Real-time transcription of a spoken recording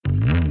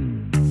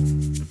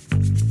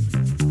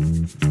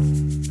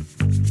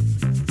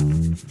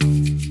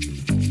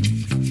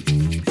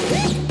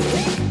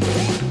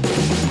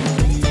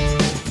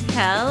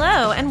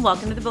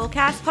welcome to the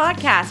Bullcast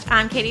Podcast.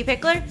 I'm Katie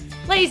Pickler.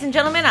 Ladies and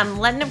gentlemen, I'm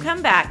letting him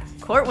come back.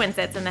 Court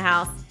Winsett's in the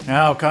house.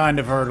 How kind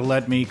of her to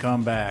let me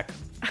come back.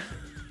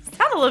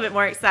 Sound a little bit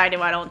more excited,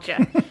 why don't you?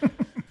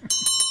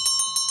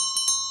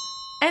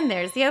 And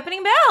there's the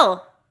opening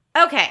bell.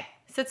 Okay,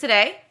 so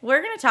today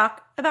we're going to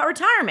talk about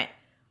retirement.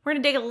 We're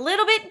going to dig a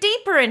little bit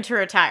deeper into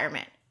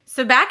retirement.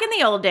 So back in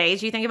the old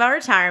days, you think about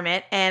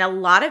retirement, and a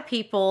lot of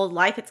people,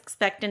 life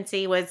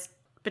expectancy was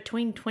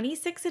between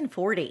 26 and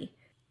 40.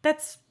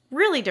 That's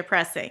really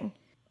depressing.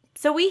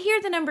 So we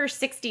hear the number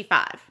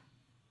 65.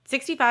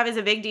 65 is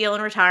a big deal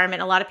in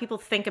retirement. A lot of people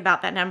think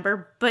about that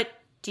number, but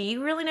do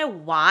you really know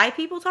why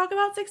people talk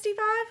about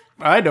 65?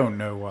 I don't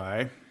know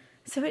why.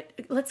 So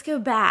let's go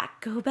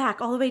back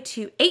all the way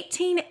to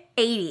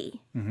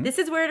 1880. This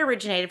is where it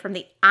originated, from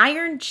the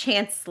Iron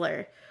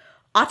Chancellor,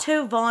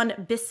 Otto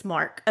von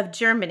Bismarck of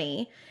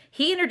Germany.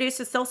 He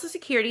introduced a social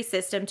security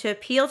system to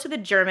appeal to the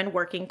German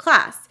working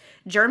class.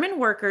 German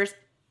workers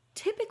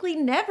typically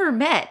never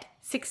met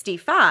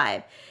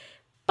 65,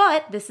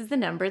 but this is the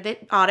number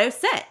that Otto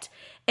set.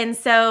 And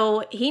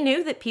so he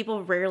knew that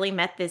people rarely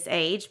met this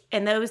age,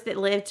 and those that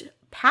lived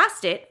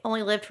past it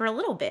only lived for a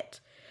little bit.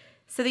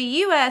 So the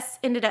U.S.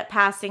 ended up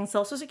passing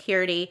Social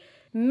Security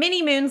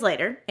many moons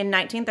later in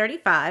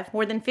 1935,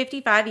 more than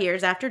 55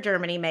 years after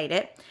Germany made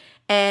it.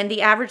 And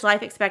the average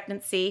life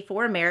expectancy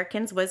for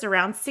Americans was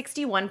around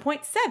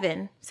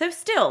 61.7. So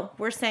still,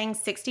 we're saying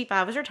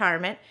 65 was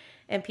retirement,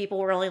 and people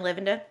were only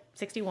living to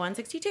 61,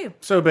 62.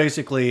 So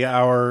basically,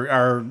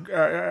 our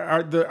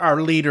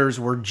leaders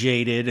were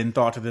jaded and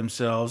thought to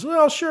themselves,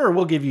 well, sure,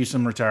 we'll give you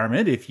some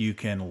retirement if you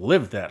can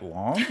live that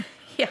long.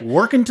 Yeah.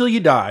 Work until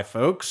you die,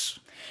 folks.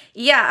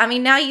 Yeah, I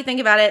mean, now you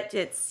think about it,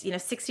 it's,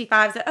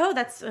 65,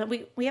 that's,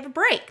 we have a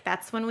break.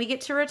 That's when we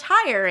get to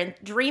retire and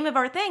dream of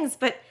our things.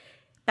 But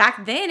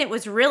back then, it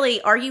was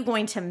really, are you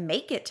going to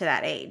make it to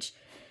that age?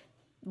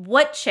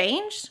 What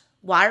changed?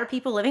 Why are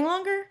people living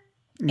longer?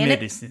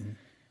 Medicine.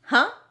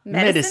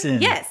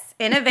 Medicine? Yes.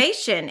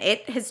 Innovation.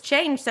 It has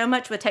changed so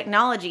much with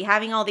technology,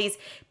 having all these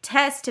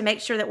tests to make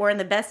sure that we're in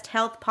the best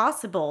health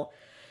possible.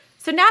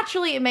 So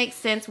naturally, it makes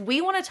sense. We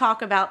want to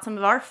talk about some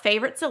of our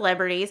favorite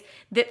celebrities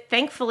that,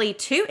 thankfully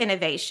to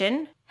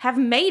innovation, have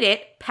made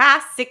it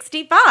past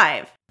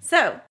 65.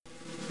 So,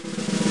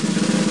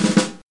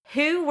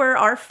 who were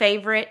our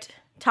favorite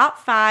top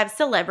 5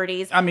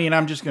 celebrities? I mean,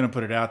 I'm just going to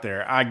put it out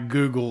there. I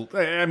Googled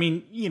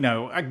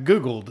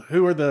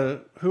who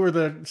are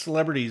the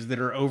celebrities that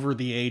are over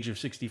the age of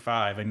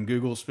 65, and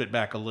Google spit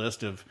back a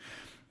list of,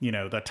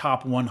 the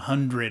top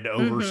 100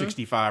 over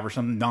 65 or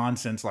some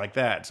nonsense like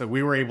that. So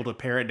we were able to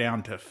pare it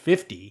down to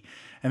 50.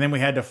 And then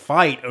we had to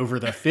fight over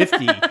the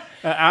 50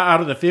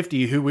 out of the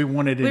 50 who we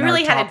wanted in our top 5. We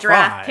really had a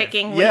draft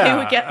picking who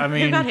would get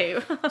who got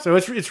who. So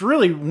it's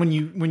really, when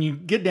you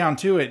get down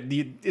to it,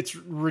 it's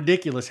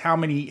ridiculous how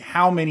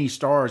many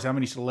stars, how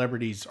many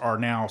celebrities are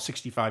now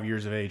 65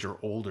 years of age or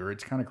older.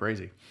 It's kind of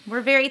crazy.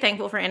 We're very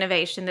thankful for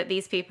innovation that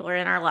these people are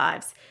in our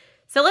lives.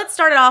 So let's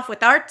start it off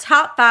with our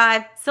top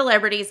 5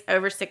 celebrities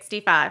over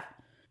 65.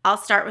 I'll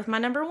start with my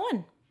number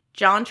 1,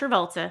 John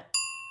Travolta.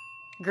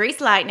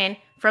 Grease Lightning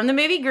from the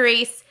movie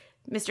Grease,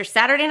 Mr.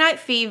 Saturday Night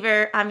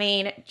Fever. I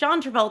mean,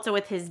 John Travolta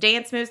with his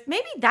dance moves,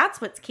 maybe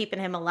that's what's keeping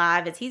him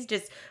alive, is he's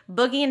just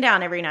boogieing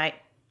down every night.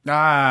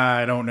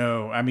 I don't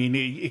know. I mean,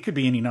 it could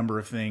be any number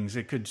of things.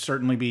 It could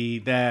certainly be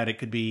that. It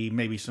could be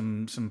maybe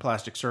some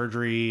plastic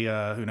surgery.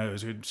 Who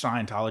knows?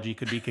 Scientology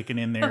could be kicking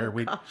in there.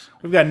 We've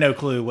got no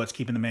clue what's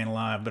keeping the man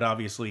alive, but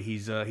obviously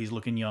he's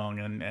looking young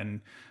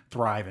and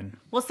thriving.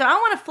 Well, so I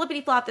want to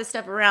flippity flop this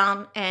stuff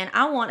around, and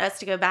I want us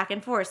to go back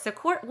and forth. So,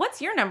 Court,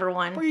 what's your number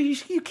 1? Well,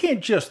 you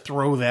can't just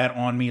throw that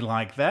on me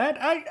like that.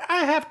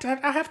 I have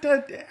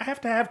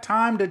to have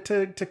time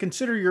to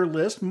consider your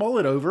list, mull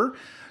it over,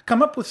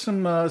 come up with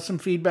some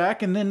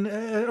feedback, and then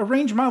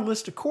arrange my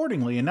list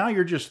accordingly. And now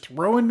you're just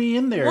throwing me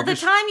in there. Well, the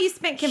time you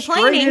spent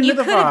complaining, you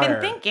could have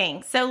been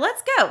thinking. So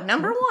let's go.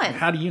 Number 1.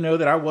 How do you know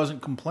that I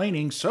wasn't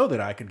complaining so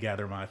that I could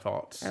gather my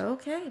thoughts?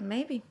 Okay,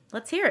 maybe.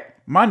 Let's hear it.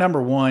 My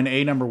number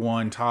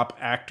one top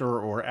actor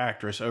or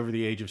actress over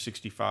the age of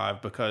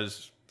 65,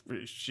 because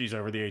she's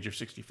over the age of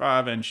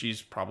 65 and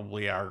she's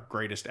probably our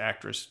greatest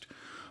actress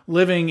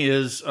living,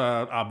 is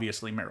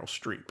obviously Meryl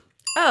Streep.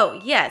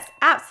 Oh, yes,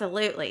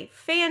 absolutely.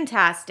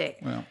 Fantastic.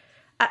 Well,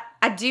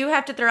 I do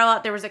have to throw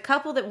out, there was a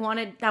couple that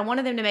I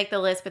wanted them to make the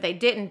list, but they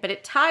didn't, but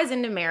it ties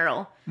into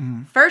Meryl.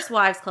 Mm-hmm. First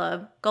Wives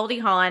Club, Goldie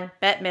Hawn,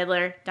 Bette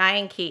Midler,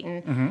 Diane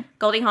Keaton. Mm-hmm.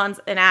 Goldie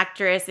Hawn's an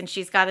actress, and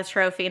she's got a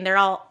trophy, and they're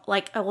all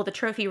like, oh, well, the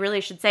trophy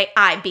really should say,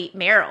 I beat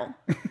Meryl.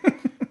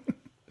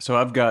 So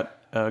I've got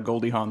a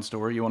Goldie Hawn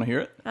story. You want to hear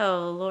it?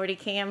 Oh, Lordy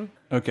Cam.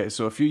 Okay,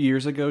 so a few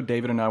years ago,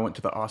 David and I went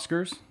to the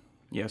Oscars.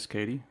 Yes,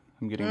 Katie,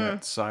 I'm getting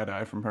that side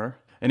eye from her.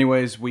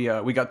 Anyways, we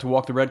got to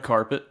walk the red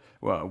carpet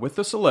with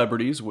the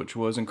celebrities, which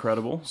was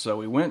incredible. So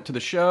we went to the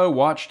show,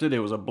 watched it. It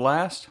was a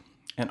blast.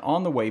 And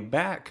on the way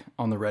back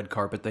on the red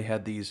carpet, they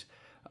had these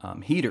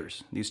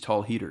heaters, these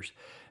tall heaters.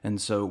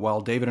 And so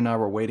while David and I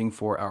were waiting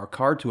for our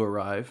car to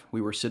arrive,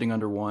 we were sitting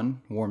under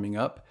one, warming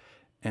up.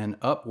 And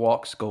up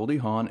walks Goldie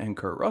Hawn and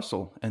Kurt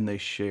Russell, and they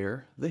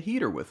share the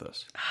heater with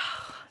us.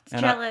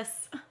 And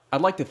Jealous.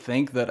 I'd like to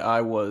think that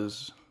I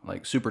was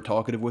like super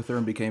talkative with her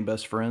and became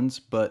best friends,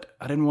 but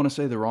I didn't want to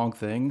say the wrong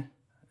thing,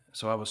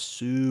 so I was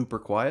super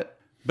quiet.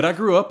 But I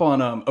grew up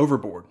on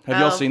Overboard. Have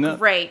y'all seen that?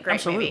 Great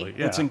Absolutely, movie.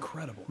 yeah. It's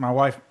incredible. My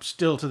wife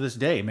still to this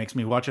day makes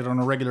me watch it on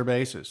a regular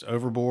basis.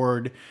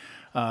 Overboard,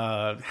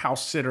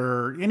 House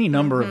Sitter, any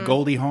number of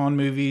Goldie Hawn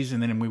movies,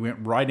 and then we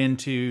went right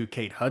into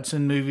Kate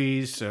Hudson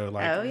movies. So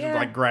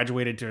like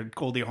graduated to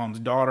Goldie Hawn's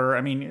daughter. I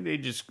mean,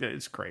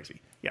 it's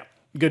crazy. Yeah,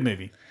 good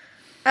movie.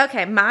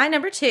 Okay, my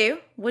number 2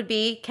 would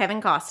be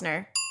Kevin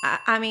Costner.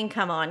 I mean,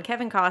 come on,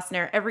 Kevin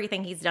Costner.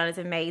 Everything he's done is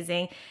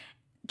amazing.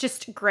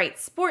 Just great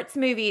sports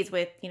movies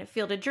with,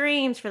 Field of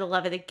Dreams, For the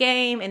Love of the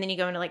Game, and then you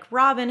go into like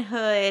Robin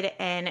Hood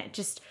and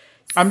just.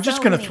 I'm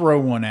just going to throw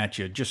one at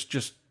you, just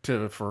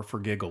for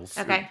giggles.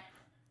 Okay.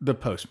 The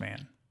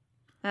Postman.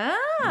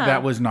 Oh.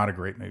 That was not a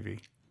great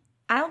movie.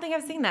 I don't think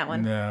I've seen that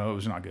one. No, it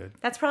was not good.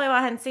 That's probably why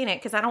I hadn't seen it,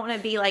 because I don't want to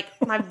be like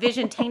my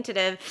vision tainted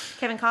of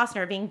Kevin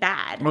Costner being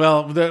bad.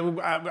 Well,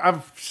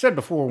 I've said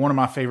before, one of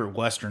my favorite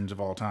westerns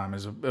of all time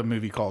is a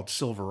movie called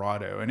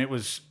Silverado, and it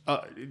was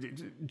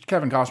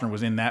Kevin Costner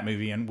was in that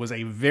movie and was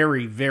a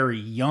very, very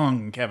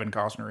young Kevin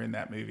Costner in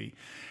that movie.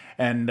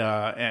 And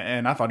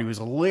I thought he was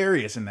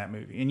hilarious in that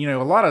movie. And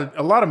a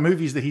lot of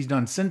movies that he's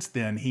done since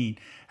then, he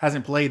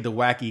hasn't played the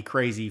wacky,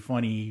 crazy,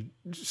 funny,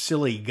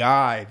 silly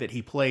guy that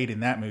he played in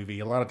that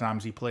movie. A lot of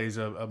times he plays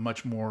a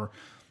much more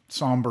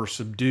somber,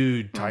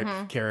 subdued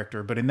type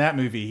character. But in that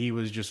movie, he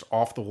was just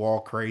off the wall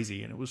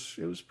crazy, and it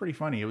was pretty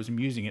funny. It was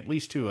amusing, at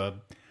least to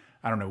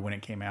I don't know when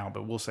it came out,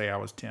 but we'll say I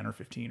was 10 or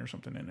 15 or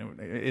something, and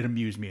it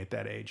amused me at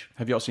that age.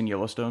 Have y'all seen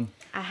Yellowstone?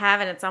 I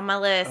haven't. It's on my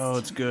list. Oh,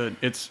 it's good.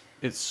 It's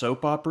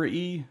soap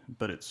opera-y,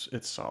 but it's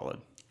solid.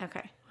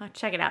 Okay, I'll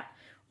check it out.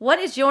 What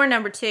is your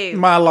number 2?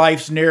 My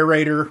life's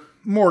narrator,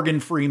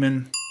 Morgan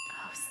Freeman.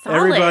 Solid.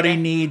 Everybody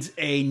needs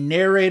a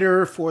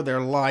narrator for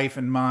their life,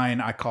 and mine,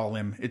 I call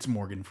him, it's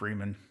Morgan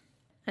Freeman.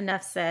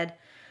 Enough said.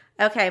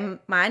 Okay,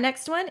 my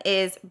next one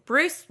is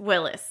Bruce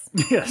Willis.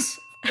 Yes,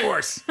 of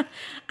course.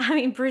 I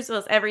mean, Bruce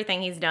Willis,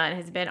 everything he's done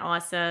has been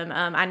awesome.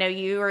 I know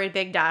you are a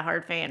big Die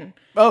Hard fan.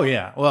 Oh,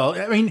 yeah. Well,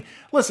 I mean,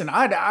 listen,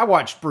 I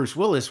watched Bruce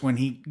Willis when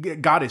he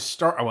got his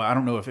start. Well, I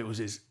don't know if it was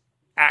his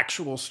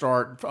actual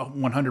start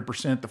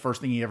 100% the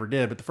first thing he ever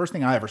did, but the first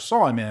thing I ever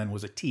saw him in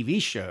was a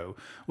TV show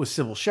with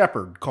Sybil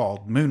Shepherd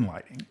called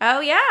Moonlighting.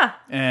 Oh, yeah.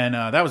 And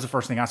that was the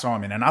first thing I saw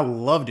him in, and I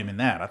loved him in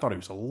that. I thought he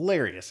was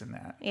hilarious in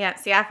that. Yeah,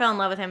 see, I fell in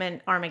love with him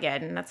in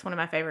Armageddon. That's one of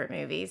my favorite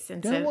movies.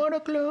 And Don't want to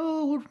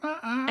close my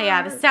eyes.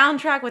 Yeah, the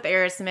soundtrack with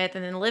Aerosmith,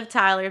 and then Liv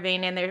Tyler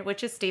being in there,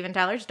 which is Steven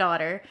Tyler's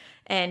daughter,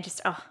 and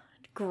just,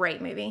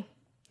 great movie.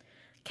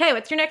 Okay,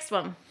 what's your next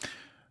one?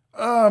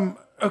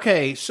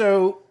 Okay,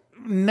 so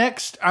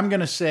next I'm going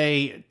to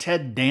say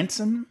Ted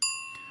Danson,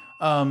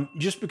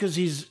 just because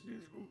he's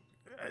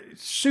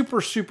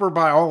super,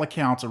 by all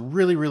accounts, a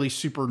really, really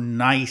super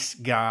nice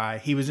guy.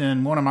 He was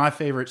in one of my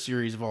favorite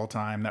series of all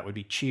time. That would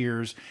be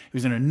Cheers. He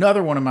was in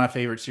another one of my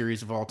favorite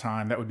series of all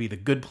time. That would be The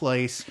Good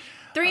Place.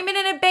 3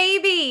 Minute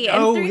Baby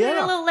and 3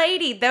 Minute Little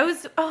Lady.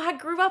 Those, I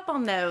grew up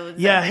on those.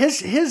 Yeah,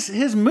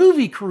 his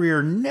movie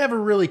career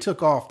never really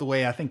took off the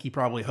way I think he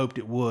probably hoped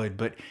it would,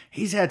 but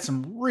he's had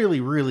some really,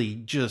 really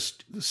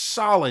just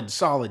solid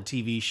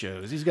TV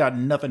shows. He's got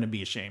nothing to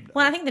be ashamed of.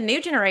 Well, I think the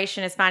new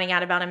generation is finding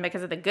out about him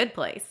because of The Good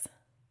Place.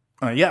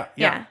 Yeah.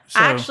 So,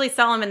 I actually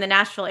saw him in the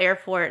Nashville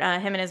airport,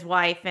 him and his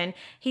wife, and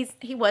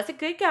he was a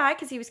good guy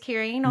because he was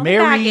carrying all the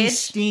baggage. Mary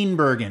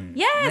Steenburgen.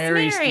 Yes,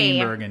 Mary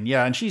Steenburgen.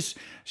 Yeah, and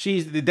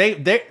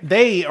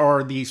they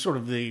are the sort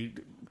of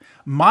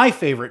my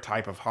favorite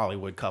type of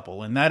Hollywood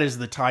couple, and that is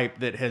the type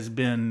that has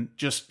been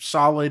just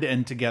solid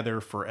and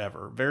together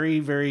forever. Very,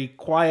 very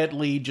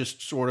quietly,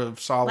 just sort of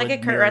solid. Like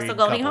a Kurt Russell,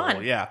 Goldie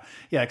Hawn. Yeah,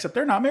 except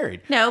they're not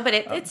married. No, but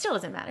it still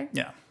doesn't matter.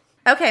 Yeah.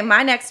 Okay,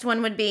 my next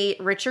one would be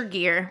Richard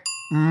Gere.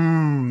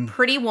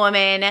 Pretty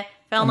Woman,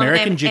 fell in love with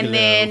him, Gigolo. and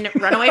then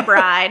Runaway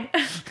Bride.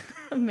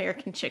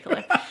 American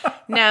Gigolo.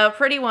 No,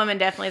 Pretty Woman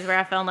definitely is where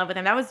I fell in love with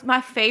him. That was my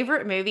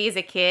favorite movie as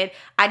a kid.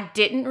 I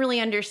didn't really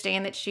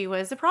understand that she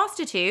was a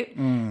prostitute,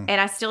 and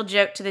I still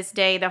joke to this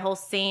day the whole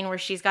scene where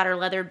she's got her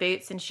leather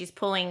boots and she's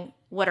pulling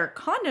what are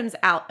condoms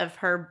out of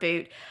her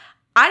boot.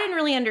 I didn't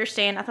really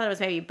understand. I thought it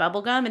was maybe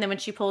bubble gum, and then when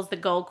she pulls the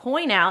gold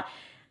coin out,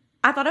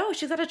 I thought,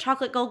 she's got a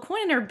chocolate gold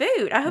coin in her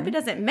boot. I hope it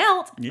doesn't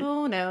melt. Yeah.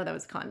 Oh, no, that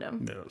was a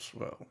condom. Yes,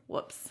 well.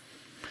 Whoops.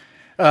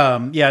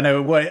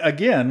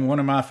 Again, one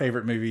of my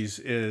favorite movies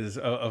is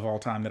of all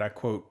time that I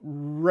quote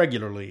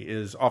regularly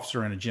is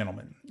Officer and a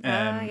Gentleman.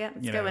 And, yeah,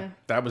 it's a good one.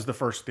 That was the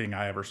first thing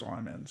I ever saw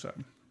him in. So,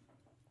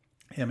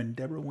 him and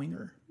Deborah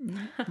Winger,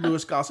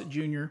 Louis Gossett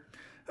Jr.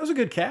 That was a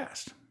good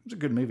cast. It was a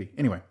good movie.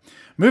 Anyway,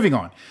 moving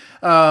on.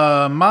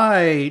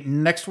 My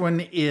next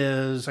one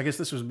is, I guess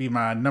this would be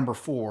my number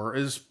 4,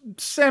 is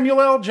Samuel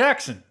L.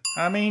 Jackson.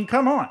 I mean,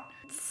 come on.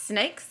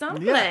 Snakes on a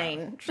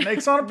plane.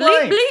 Snakes on a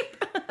plane.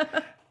 Bleep,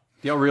 bleep.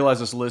 Do y'all realize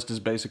this list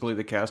is basically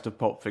the cast of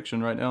Pulp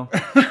Fiction right now?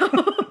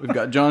 We've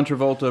got John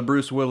Travolta,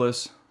 Bruce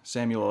Willis,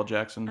 Samuel L.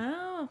 Jackson.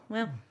 Oh,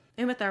 well.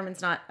 Uma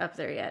Thurman's not up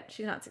there yet.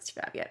 She's not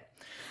 65 yet.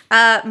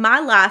 My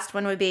last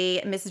one would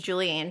be Mrs.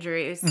 Julie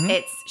Andrews.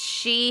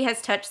 She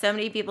has touched so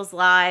many people's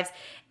lives.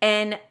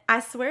 And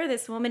I swear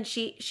this woman,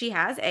 she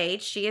has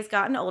aged. She has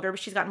gotten older, but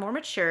she's gotten more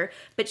mature.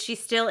 But she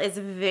still is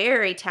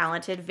very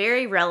talented,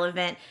 very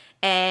relevant,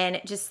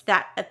 and just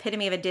that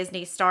epitome of a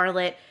Disney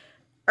starlet.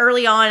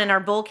 Early on in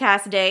our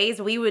Bullcast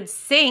days, we would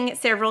sing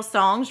several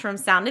songs from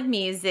Sound of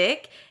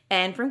Music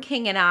and from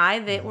King and I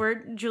that were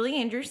Julie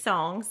Andrews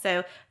songs. So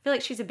I feel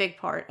like she's a big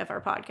part of our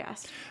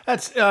podcast.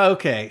 That's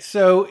okay.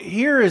 So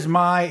here is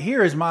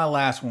my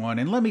last one,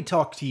 and let me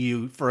talk to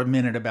you for a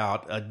minute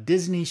about a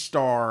Disney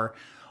star,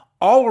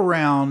 all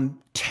around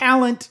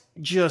talent,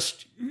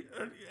 just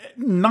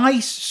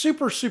nice,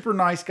 super, super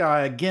nice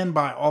guy. Again,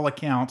 by all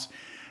accounts.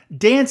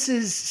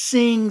 Dances,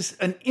 sings,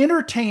 an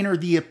entertainer,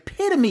 the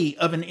epitome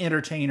of an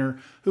entertainer,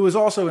 who was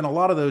also in a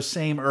lot of those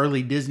same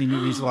early Disney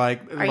movies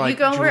like Are you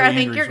going Julie where I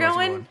think Andrews you're was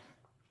going? one.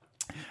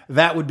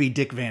 That would be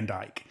Dick Van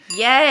Dyke.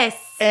 Yes.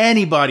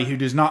 Anybody who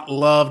does not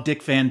love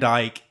Dick Van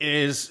Dyke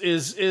is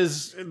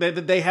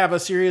they have a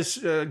serious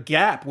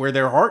gap where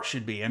their heart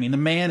should be. I mean, the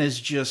man is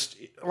just,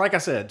 like I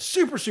said,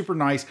 super, super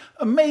nice,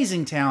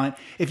 amazing talent.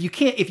 If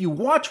you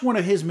watch one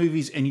of his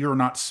movies and you're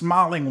not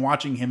smiling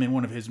watching him in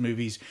one of his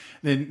movies,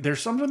 then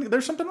there's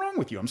something wrong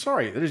with you. I'm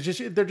sorry. There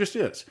just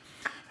is.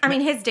 I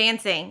mean, his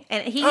dancing,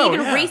 and he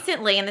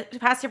recently, in the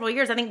past several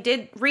years, I think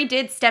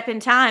redid Step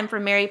in Time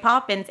from Mary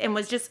Poppins, and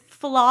was just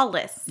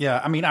flawless. Yeah,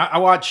 I mean, I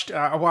watched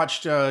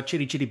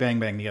Chitty Chitty Bang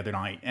Bang the other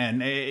night,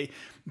 and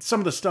some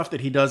of the stuff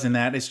that he does in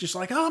that is just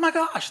like, oh my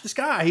gosh, this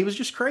guy, he was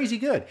just crazy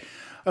good.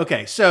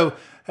 Okay, so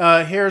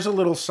here's a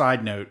little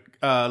side note,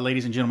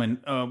 ladies and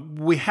gentlemen.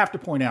 We have to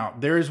point out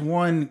there is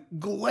one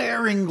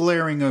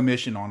glaring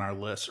omission on our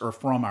list, or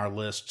from our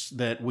lists,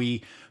 that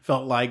we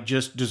felt like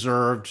just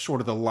deserved sort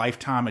of the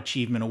Lifetime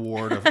Achievement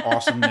Award of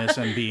awesomeness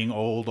and being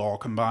old all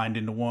combined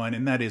into one,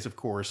 and that is, of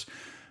course,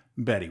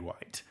 Betty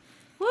White.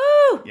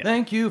 Woo! Yeah.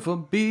 Thank you for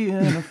being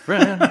a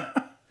friend.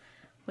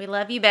 We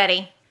love you,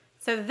 Betty.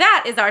 So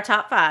that is our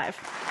top 5.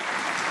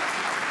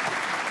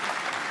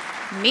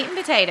 Meat and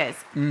potatoes.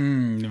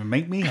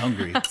 Make me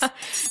hungry.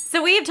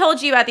 So we have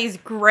told you about these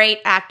great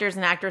actors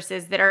and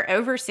actresses that are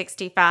over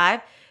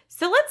 65.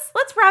 So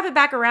let's wrap it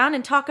back around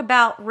and talk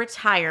about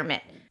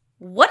retirement.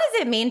 What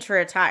does it mean to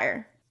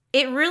retire?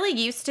 It really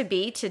used to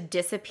be to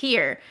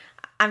disappear.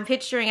 I'm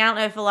picturing, I don't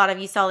know if a lot of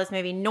you saw this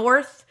movie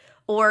North,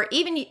 or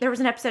even there was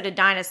an episode of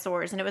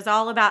Dinosaurs, and it was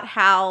all about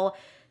how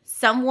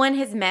someone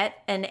has met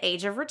an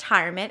age of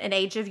retirement, an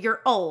age of you're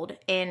old.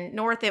 In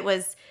North, it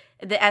was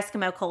the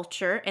Eskimo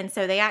culture, and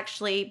so they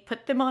actually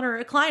put them on a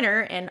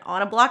recliner and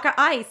on a block of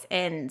ice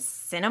and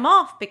sent them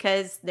off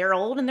because they're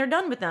old and they're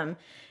done with them.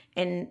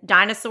 In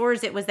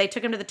Dinosaurs, it was they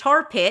took them to the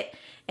tar pit,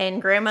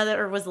 and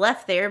grandmother was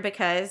left there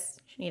because,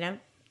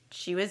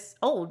 she was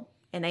old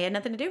and they had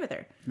nothing to do with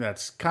her.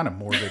 That's kind of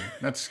morbid.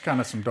 That's kind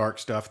of some dark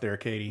stuff there,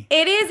 Katie.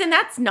 It is, and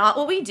that's not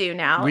what we do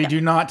now. We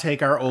do not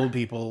take our old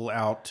people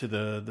out to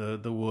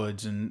the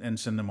woods and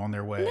send them on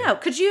their way. No.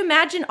 Could you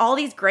imagine all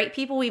these great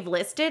people we've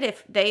listed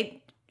if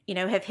they,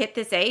 have hit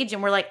this age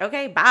and we're like,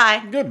 okay,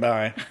 bye.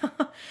 Goodbye.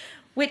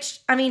 Which,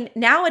 I mean,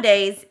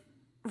 nowadays,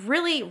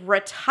 really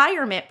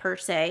retirement per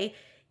se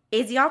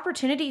is the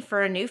opportunity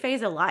for a new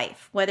phase of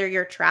life, whether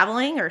you're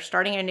traveling or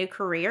starting a new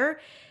career.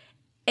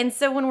 And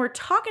so when we're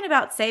talking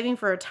about saving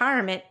for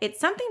retirement, it's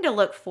something to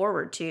look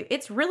forward to.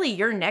 It's really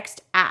your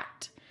next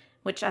act,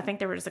 which I think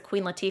there was a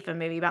Queen Latifah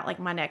movie about like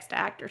My Next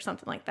Act or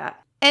something like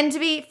that. And to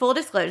be full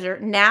disclosure,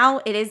 now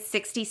it is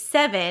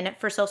 67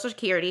 for Social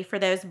Security for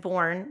those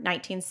born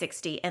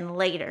 1960 and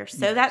later.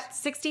 So Yes. That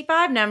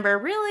 65 number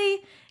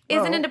really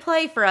isn't into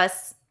play for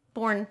us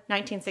born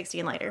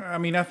 1960 and later. I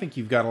mean, I think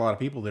you've got a lot of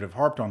people that have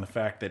harped on the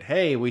fact that,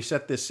 hey, we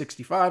set this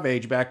 65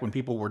 age back when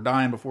people were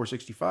dying before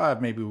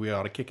 65. Maybe we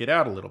ought to kick it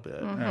out a little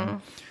bit.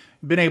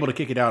 Been able to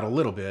kick it out a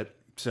little bit.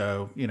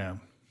 So,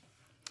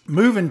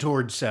 moving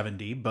towards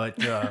 70, but...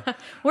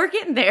 We're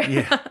getting there.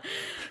 Yeah.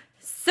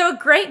 So a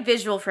great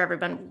visual for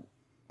everyone.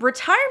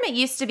 Retirement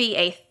used to be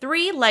a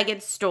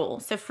 3-legged stool.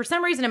 So for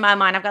some reason in my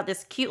mind, I've got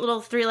this cute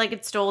little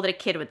 3-legged stool that a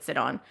kid would sit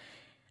on.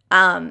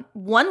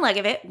 One leg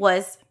of it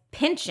was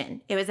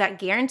pension. It was that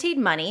guaranteed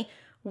money,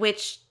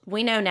 which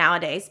we know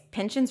nowadays,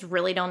 pensions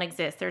really don't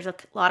exist. There's a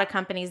lot of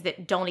companies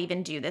that don't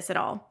even do this at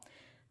all.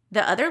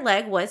 The other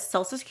leg was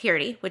Social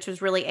Security, which was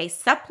really a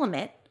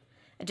supplement,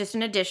 just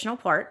an additional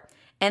part.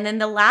 And then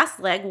the last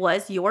leg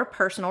was your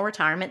personal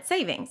retirement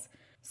savings.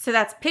 So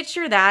that's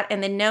picture that,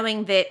 and then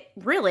knowing that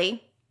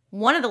really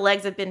one of the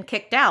legs have been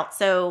kicked out.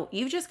 So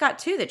you've just got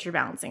 2 that you're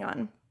balancing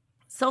on.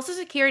 Social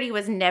Security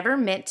was never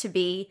meant to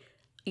be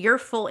your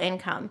full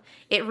income.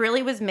 It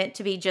really was meant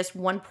to be just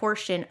one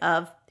portion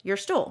of your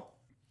stool.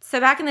 So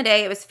back in the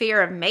day, it was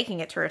fear of making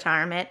it to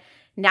retirement.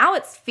 Now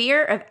it's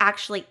fear of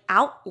actually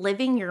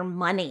outliving your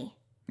money.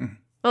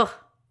 Ugh,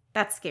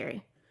 that's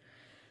scary.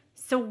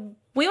 So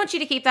we want you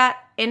to keep that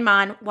in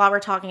mind while we're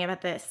talking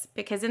about this,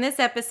 because in this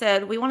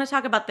episode, we want to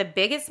talk about the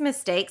biggest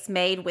mistakes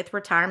made with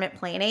retirement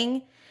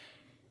planning.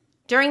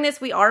 During this,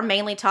 we are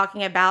mainly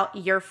talking about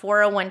your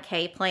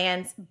 401k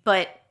plans,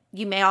 but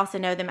You may also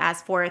know them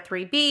as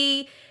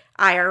 403B,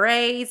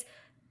 IRAs.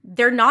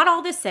 They're not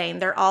all the same.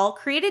 They're all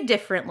created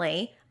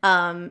differently,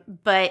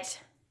 but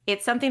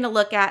it's something to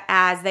look at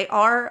as they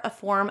are a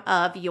form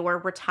of your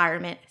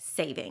retirement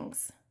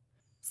savings.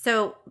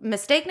 So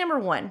mistake number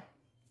 1,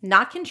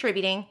 not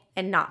contributing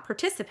and not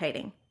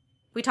participating.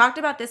 We talked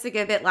about this a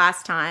good bit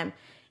last time.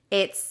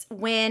 It's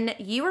when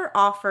you are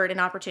offered an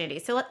opportunity.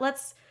 So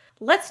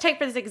let's take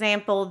for this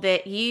example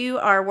that you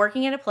are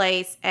working at a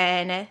place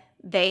and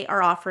they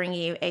are offering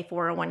you a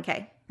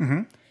 401k.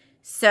 Mm-hmm.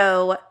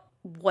 So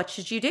what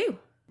should you do?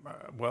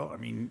 Well, I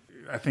mean,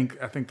 I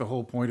think the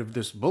whole point of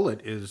this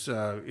bullet is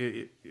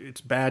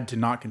it's bad to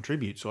not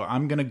contribute. So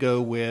I'm going to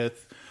go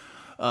with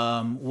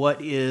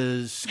what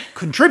is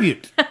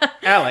contribute.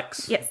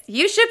 Alex. Yes,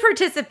 you should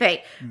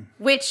participate,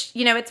 which,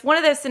 it's one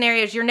of those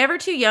scenarios. You're never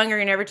too young or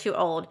you're never too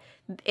old.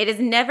 It is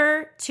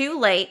never too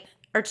late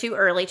or too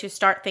early to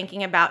start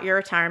thinking about your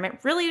retirement,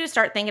 really to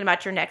start thinking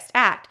about your next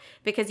act,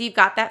 because you've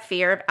got that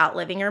fear of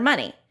outliving your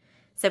money.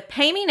 So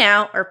pay me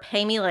now or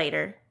pay me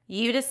later.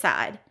 You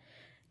decide.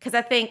 Because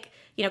I think,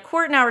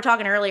 Court and I were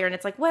talking earlier, and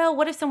it's like, well,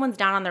 what if someone's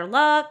down on their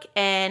luck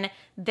and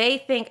they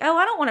think, oh,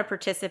 I don't want to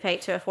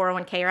participate to a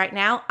 401k right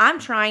now. I'm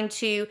trying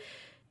to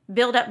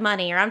build up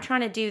money, or I'm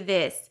trying to do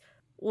this.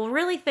 Well,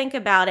 really think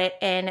about it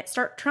and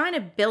start trying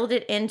to build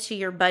it into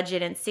your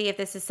budget and see if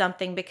this is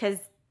something, because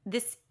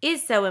this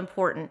is so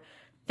important.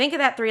 Think of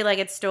that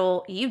 3-legged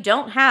stool. You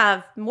don't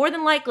have, more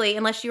than likely,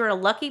 unless you're a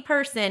lucky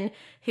person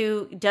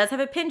who does have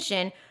a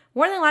pension,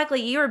 more than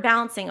likely you are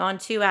balancing on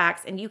 2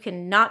 acts, and you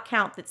cannot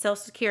count that Social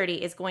Security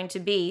is going to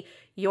be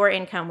your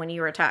income when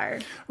you retire.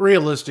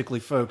 Realistically,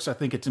 folks, I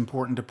think it's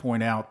important to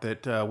point out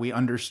that we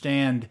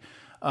understand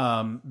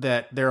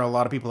that there are a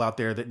lot of people out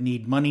there that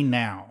need money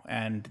now,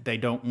 and they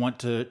don't want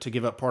to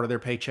give up part of their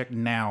paycheck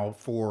now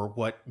for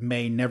what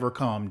may never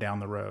come down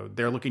the road.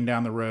 They're looking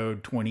down the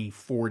road 20,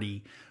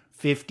 40,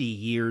 50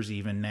 years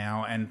even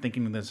now and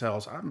thinking to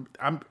themselves,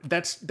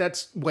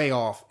 that's way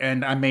off,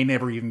 and I may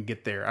never even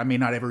get there. I may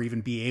not ever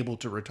even be able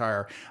to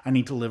retire. I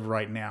need to live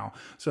right now.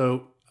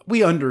 So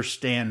we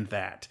understand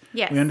that.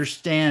 Yes. We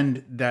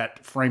understand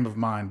that frame of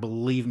mind.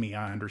 Believe me,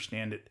 I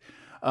understand it.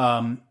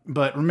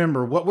 But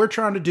remember, what we're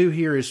trying to do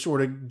here is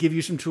sort of give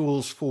you some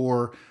tools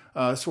for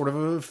sort of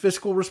a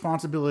fiscal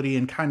responsibility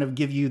and kind of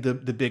give you the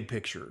big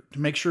picture to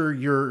make sure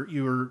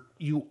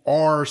you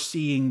are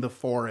seeing the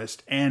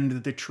forest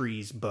and the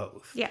trees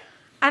both. Yeah.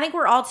 I think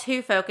we're all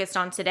too focused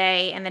on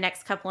today and the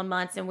next couple of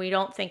months, and we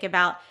don't think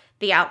about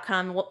the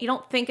outcome. You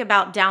don't think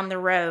about down the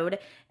road.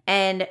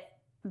 And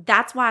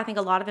that's why I think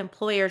a lot of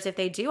employers, if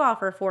they do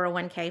offer a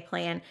 401k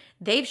plan,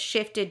 they've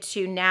shifted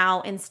to now,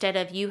 instead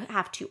of you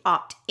have to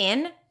opt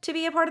in to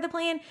be a part of the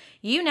plan,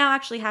 you now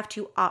actually have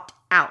to opt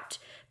out,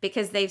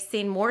 because they've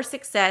seen more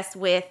success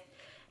with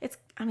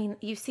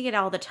you see it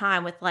all the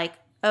time with like,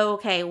 oh,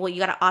 okay, well, you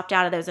got to opt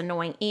out of those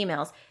annoying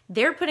emails.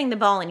 They're putting the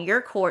ball in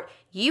your court.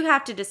 You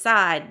have to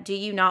decide, do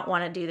you not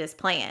want to do this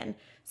plan?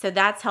 So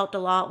that's helped a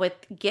lot with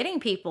getting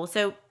people.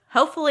 So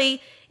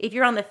hopefully if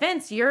you're on the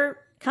fence, your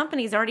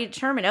company's already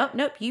determined, oh,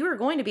 nope, you are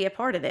going to be a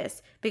part of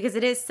this, because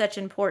it is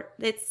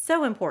it's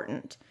so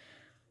important.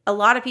 A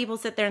lot of people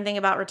sit there and think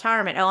about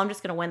retirement. Oh, I'm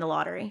just going to win the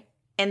lottery.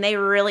 And they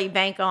really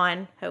bank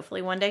on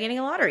hopefully one day getting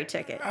a lottery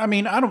ticket. I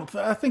mean,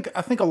 I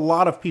think a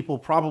lot of people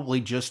probably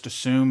just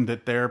assume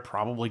that they're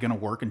probably going to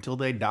work until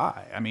they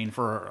die. I mean,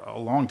 for a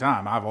long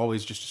time, I've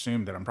always just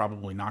assumed that I'm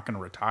probably not going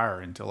to retire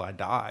until I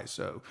die.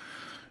 So,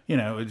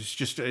 it's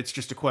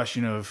just a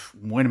question of,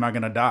 when am I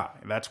going to die?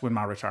 That's when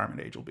my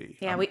retirement age will be.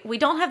 Yeah, we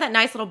don't have that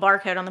nice little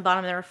barcode on the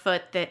bottom of our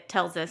foot that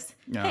tells us,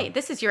 hey,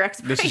 this is your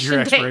expiration date. This is your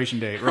expiration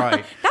date,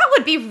 right. That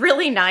would be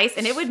really nice,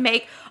 and it would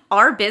make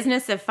our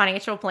business of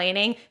financial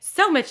planning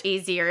so much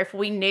easier if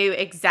we knew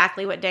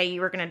exactly what day you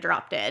were going to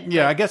drop dead.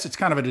 Yeah, I guess it's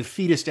kind of a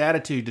defeatist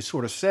attitude to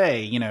sort of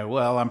say,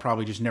 well, I'm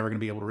probably just never going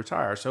to be able to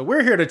retire. So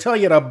we're here to tell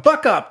you to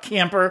buck up,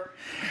 camper.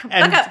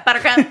 And buck up,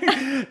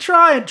 buttercup.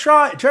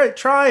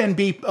 try and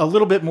be a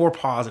little bit more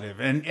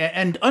positive,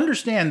 and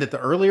understand that the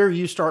earlier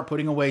you start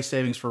putting away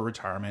savings for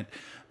retirement,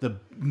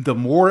 the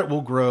more it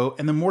will grow,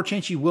 and the more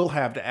chance you will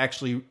have to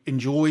actually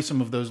enjoy some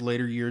of those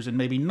later years and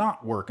maybe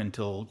not work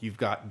until you've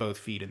got both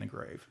feet in the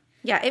grave.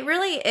 Yeah, it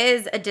really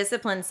is a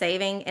disciplined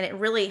saving, and it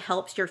really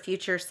helps your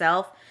future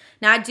self.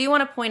 Now, I do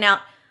want to point out,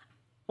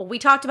 we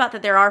talked about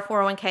that there are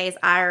 401ks,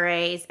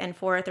 IRAs, and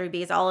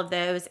 403bs, all of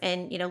those.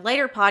 And,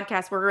 later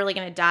podcasts, we're really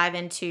going to dive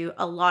into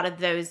a lot of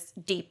those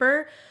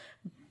deeper.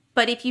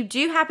 But if you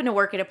do happen to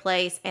work at a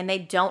place and they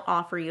don't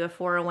offer you a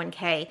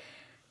 401k,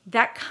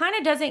 that kind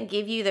of doesn't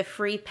give you the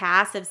free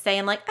pass of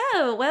saying like,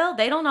 oh, well,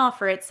 they don't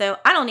offer it, so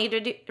I don't need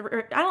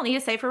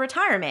to save for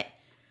retirement.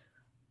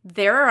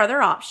 There are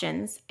other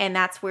options, and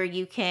that's where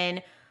you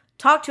can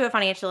talk to a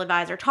financial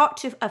advisor, talk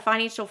to a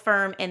financial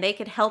firm, and they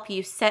could help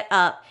you set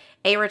up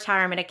a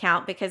retirement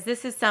account, because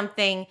this is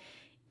something,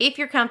 if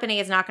your company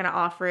is not going to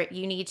offer it,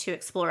 you need to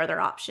explore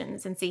other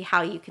options and see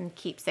how you can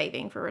keep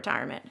saving for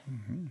retirement.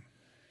 Mm-hmm.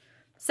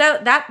 So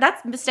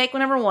that's mistake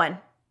number 1,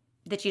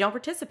 that you don't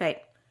participate.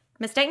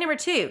 Mistake number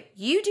 2,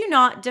 you do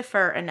not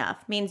defer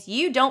enough. Means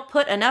you don't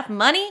put enough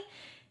money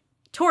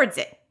towards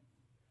it.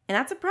 And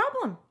that's a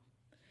problem.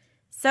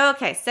 So,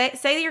 okay,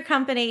 say your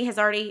company has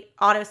already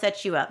auto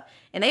set you up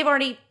and they've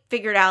already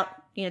figured out,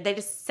 they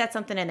just set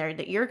something in there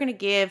that you're going to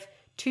give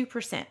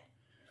 2%.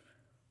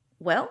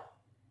 Well,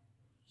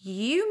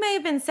 you may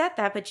have been set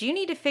that, but you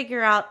need to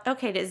figure out,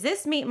 okay, does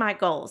this meet my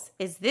goals?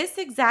 Is this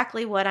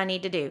exactly what I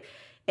need to do?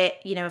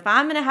 If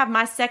I'm going to have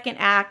my second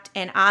act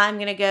and I'm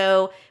going to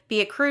go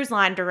be a cruise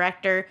line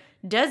director,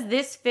 does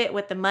this fit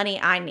with the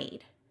money I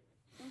need?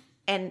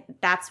 And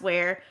that's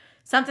where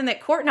something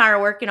that Court and I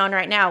are working on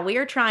right now, we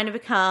are trying to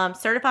become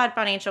certified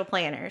financial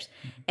planners.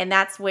 And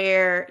that's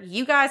where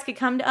you guys could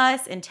come to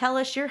us and tell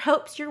us your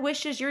hopes, your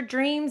wishes, your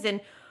dreams.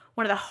 And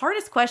one of the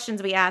hardest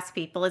questions we ask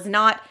people is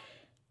not,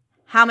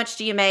 how much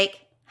do you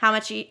make? How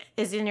much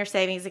is in your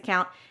savings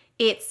account?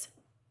 It's,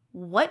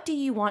 what do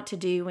you want to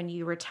do when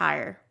you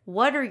retire?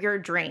 What are your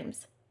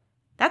dreams?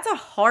 That's a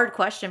hard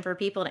question for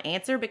people to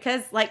answer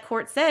because, like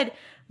Court said,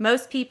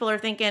 most people are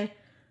thinking,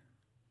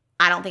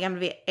 I don't think I'm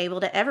going to be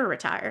able to ever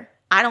retire.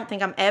 I don't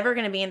think I'm ever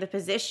going to be in the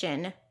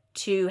position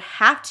to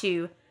have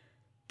to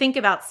think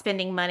about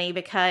spending money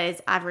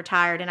because I've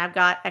retired and I've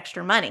got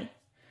extra money.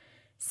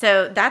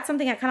 So that's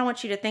something I kind of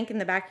want you to think in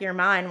the back of your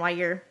mind while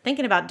you're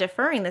thinking about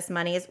deferring this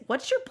money is,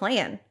 what's your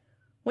plan?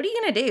 What are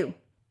you going to do?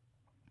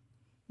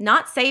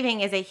 Not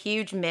saving is a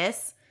huge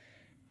miss,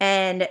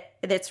 and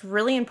it's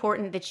really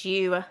important that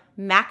you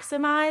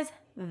maximize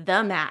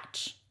the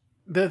match.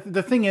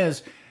 The thing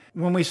is,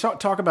 when we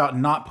talk about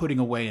not putting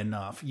away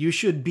enough, you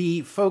should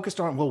be focused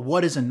on, well,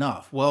 what is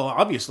enough? Well,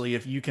 obviously,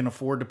 if you can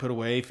afford to put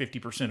away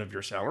 50% of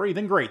your salary,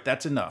 then great,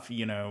 that's enough.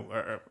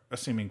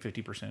 Assuming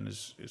 50%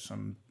 is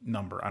some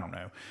number, I don't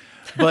know.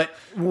 But,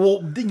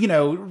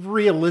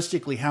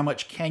 realistically, how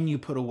much can you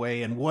put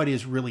away and what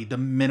is really the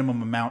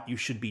minimum amount you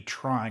should be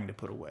trying to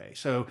put away?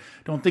 So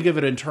don't think of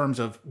it in terms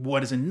of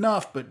what is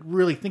enough, but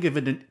really think of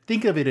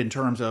it in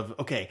terms of,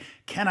 okay,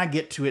 can I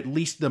get to at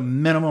least the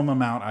minimum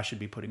amount I should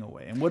be putting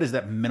away? And what is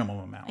that minimum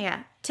amount?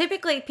 Yeah.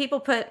 Typically, people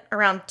put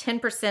around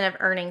 10% of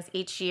earnings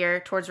each year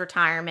towards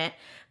retirement.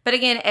 But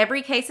again,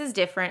 every case is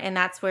different, and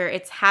that's where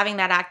it's having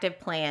that active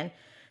plan.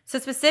 So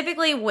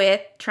specifically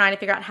with trying to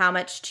figure out how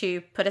much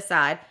to put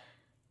aside,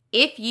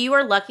 if you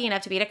are lucky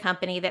enough to be at a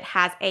company that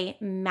has a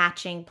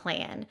matching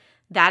plan,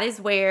 that is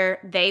where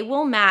they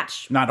will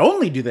match. Not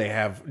only do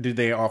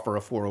they offer a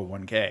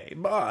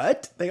 401k,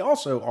 but they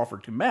also offer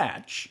to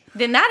match.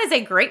 Then that is a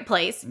great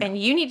place, and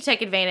you need to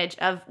take advantage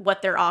of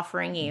what they're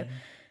offering you. Mm-hmm.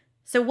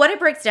 So what it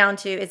breaks down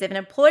to is if an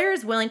employer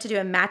is willing to do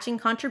a matching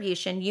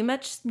contribution, you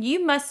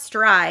must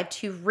strive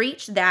to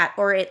reach that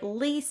or at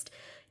least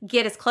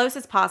get as close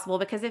as possible,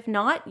 because if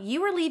not,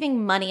 you are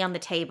leaving money on the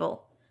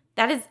table.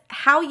 That is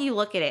how you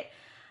look at it.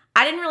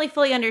 I didn't really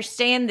fully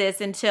understand this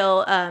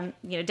until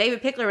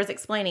David Pickler was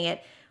explaining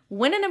it.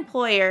 When an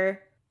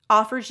employer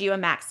offers you a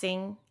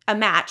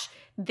match,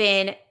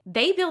 then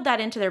they build that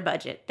into their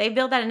budget. They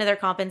build that into their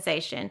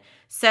compensation.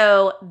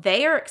 So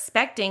they are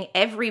expecting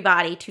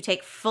everybody to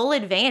take full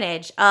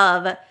advantage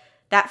of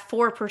that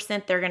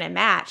 4% they're going to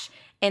match.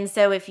 And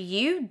so if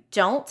you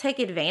don't take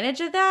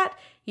advantage of that,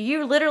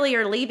 you literally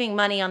are leaving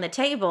money on the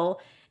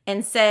table,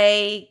 and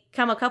say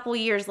come a couple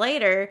years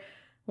later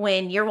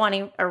when you're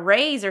wanting a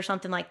raise or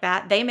something like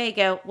that, they may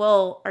go,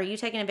 well, are you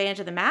taking advantage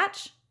of the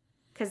match?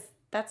 Because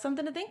that's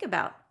something to think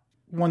about.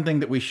 One thing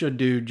that we should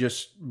do,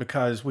 just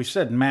because we've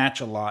said match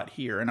a lot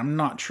here, and I'm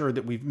not sure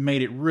that we've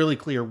made it really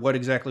clear what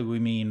exactly we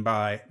mean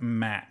by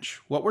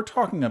match. What we're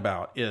talking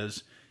about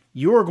is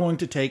you are going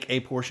to take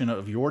a portion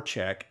of your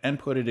check and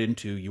put it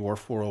into your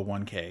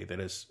 401k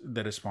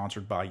that is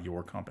sponsored by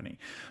your company.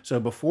 So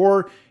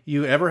before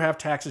you ever have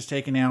taxes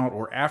taken out,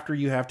 or after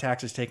you have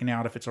taxes taken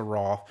out if it's a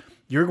Roth,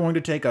 you're going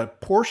to take a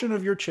portion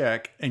of your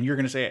check and you're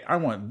going to say, I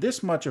want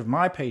this much of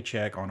my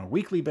paycheck on a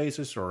weekly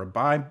basis or a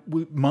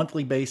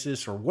bi-monthly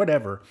basis or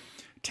whatever,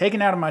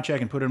 taken out of my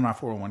check and put it in my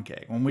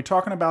 401k. When we're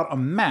talking about a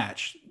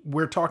match,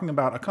 we're talking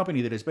about a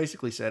company that has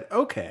basically said,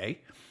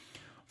 okay,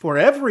 for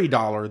every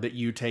dollar that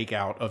you take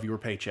out of your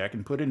paycheck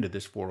and put into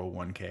this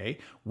 401k,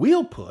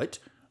 we'll put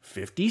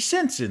 50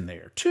 cents in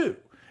there too.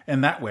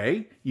 And that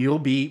way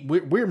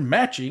we're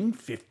matching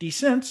 50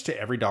 cents to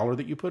every dollar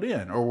that you put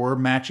in, or we're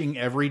matching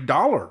every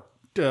dollar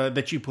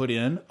that you put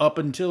in up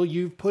until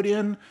you've put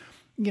in,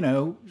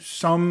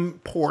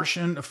 some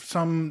portion of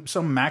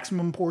some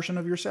maximum portion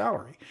of your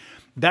salary.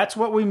 That's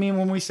what we mean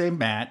when we say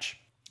match.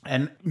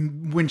 And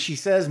when she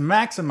says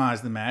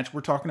maximize the match,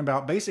 we're talking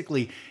about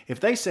basically if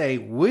they say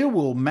we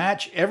will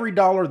match every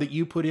dollar that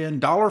you put in,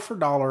 dollar for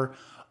dollar,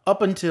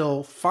 up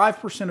until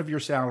 5% of your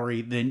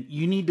salary, then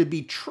you need to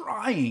be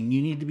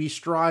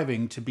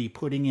striving to be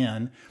putting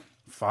in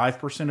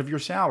 5% of your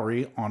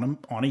salary on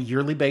a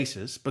yearly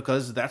basis,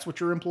 because that's what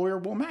your employer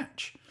will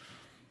match.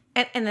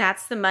 And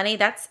that's the money,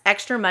 that's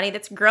extra money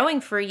that's growing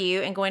for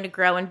you and going to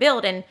grow and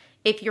build. And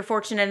if you're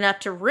fortunate enough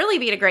to really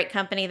be at a great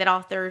company that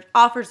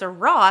offers a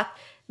Roth,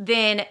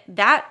 then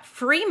that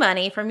free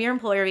money from your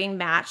employer being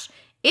matched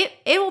it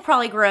will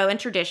probably grow in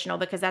traditional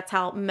because that's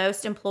how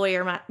most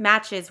employer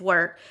matches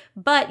work.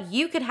 But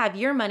you could have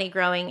your money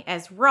growing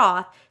as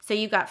Roth. So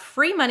you got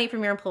free money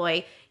from your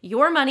employee.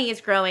 Your money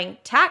is growing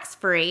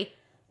tax-free.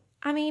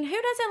 I mean,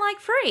 who doesn't like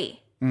free?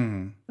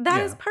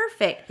 That is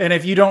perfect. And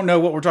if you don't know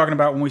what we're talking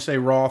about when we say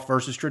Roth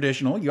versus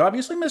traditional, you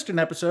obviously missed an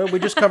episode. We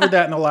just covered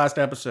that in the last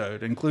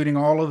episode, including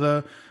all of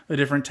the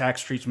different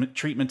tax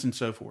treatments and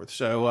so forth.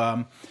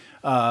 So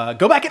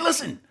go back and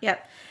listen.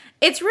 Yep.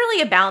 It's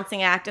really a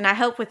balancing act. And I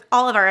hope with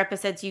all of our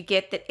episodes you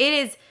get that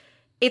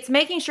it's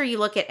making sure you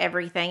look at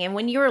everything. And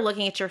when you're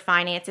looking at your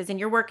finances and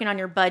you're working on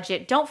your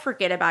budget, don't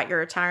forget about your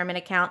retirement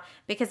account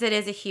because it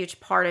is a huge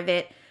part of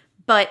it.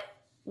 But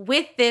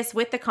with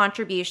the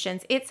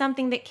contributions, it's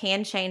something that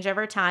can change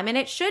over time, and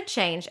it should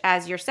change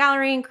as your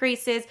salary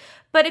increases.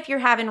 But if you're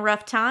having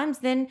rough times,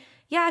 then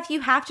yeah, if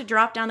you have to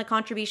drop down the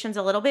contributions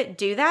a little bit,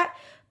 do that.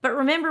 But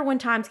remember when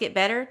times get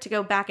better to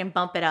go back and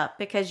bump it up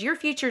because your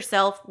future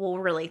self will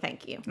really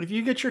thank you. If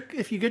you get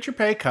your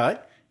pay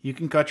cut, you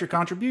can cut your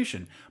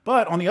contribution.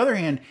 But on the other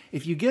hand,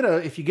 if you get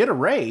a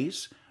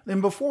raise, then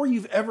before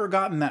you've ever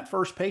gotten that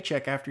first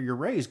paycheck after your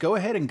raise, go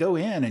ahead and go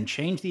in and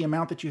change the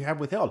amount that you have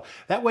withheld.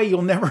 That way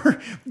you'll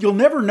never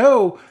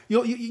know,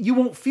 you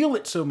won't feel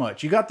it so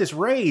much. You got this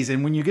raise,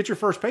 and when you get your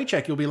first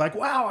paycheck, you'll be like,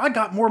 wow, I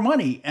got more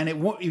money. And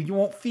you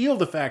won't feel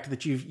the fact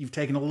that you've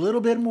taken a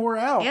little bit more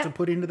out to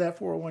put into that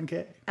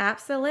 401k.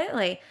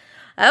 Absolutely.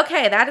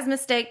 Okay, that is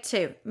mistake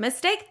 2.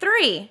 Mistake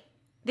 3,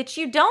 that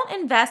you don't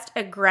invest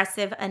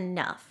aggressive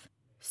enough.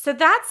 So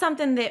that's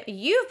something that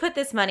you've put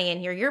this money in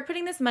here. You're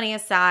putting this money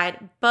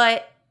aside,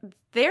 but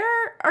there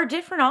are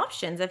different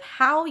options of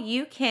how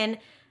you can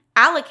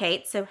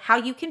allocate. So how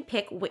you can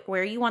pick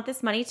where you want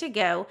this money to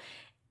go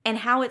and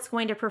how it's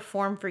going to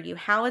perform for you.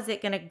 How is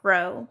it going to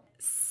grow?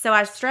 So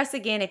I stress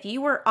again, if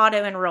you were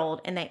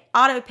auto-enrolled and they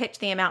auto-picked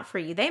the amount for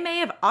you, they may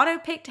have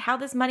auto-picked how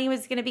this money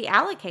was going to be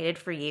allocated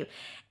for you.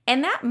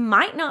 And that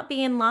might not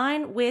be in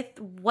line with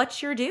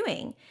what you're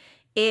doing.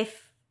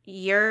 If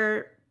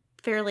you're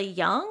fairly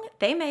young,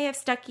 they may have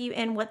stuck you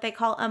in what they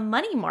call a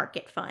money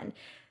market fund.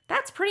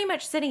 That's pretty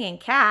much sitting in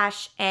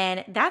cash,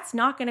 and that's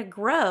not going to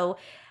grow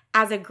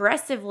as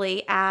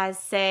aggressively as,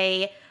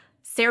 say,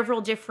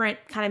 several different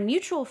kind of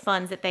mutual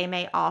funds that they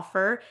may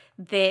offer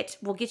that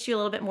will get you a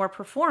little bit more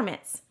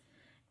performance.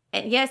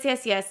 And yes,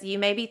 you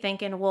may be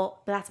thinking,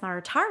 well, that's my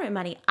retirement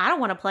money. I don't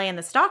want to play in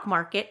the stock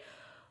market.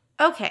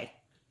 Okay,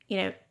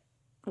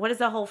 what is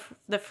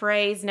the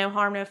phrase, no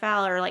harm, no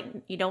foul, or like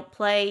you don't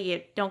play,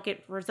 you don't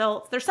get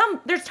results. There's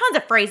tons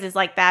of phrases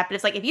like that, but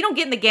it's like if you don't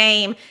get in the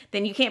game,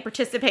 then you can't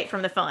participate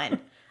from the fun.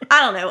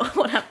 I don't know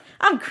what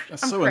I'm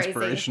so crazy.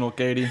 Inspirational,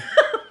 Katie.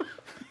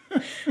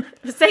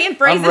 Saying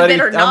phrases that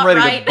are not right.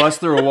 I'm ready to bust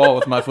through a wall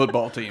with my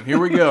football team. Here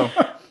we go.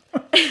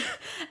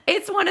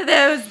 It's one of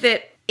those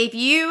that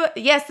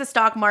yes, the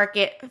stock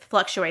market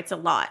fluctuates a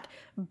lot,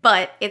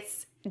 but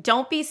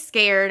don't be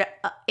scared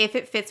if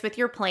it fits with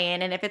your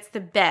plan and if it's the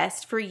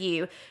best for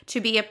you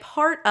to be a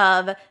part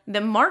of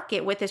the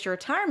market with this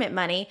retirement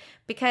money,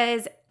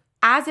 because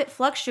as it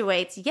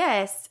fluctuates,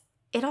 yes,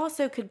 it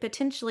also could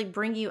potentially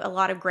bring you a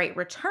lot of great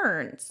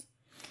returns.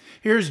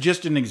 Here's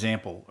just an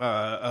example,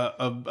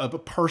 a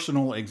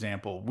personal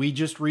example. We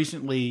just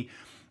recently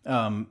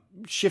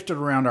shifted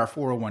around our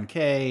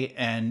 401k,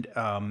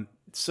 and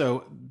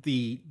so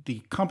the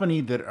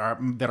company that our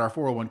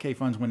 401k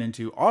funds went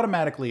into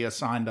automatically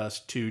assigned us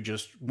to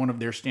just one of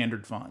their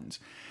standard funds.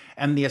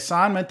 And the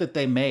assignment that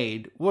they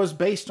made was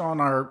based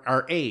on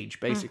our age,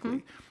 basically.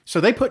 Mm-hmm. So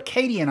they put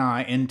Katie and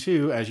I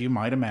into, as you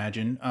might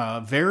imagine,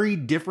 very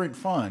different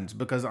funds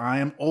because I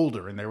am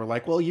older. And they were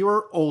like, well,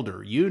 you're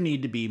older. You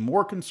need to be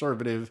more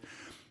conservative.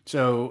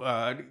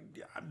 So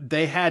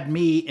they had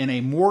me in a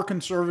more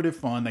conservative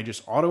fund. They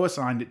just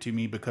auto-assigned it to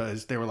me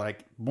because they were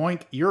like,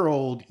 boink, you're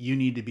old. You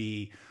need to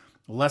be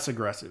less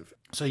aggressive.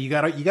 So you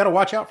gotta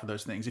watch out for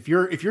those things. If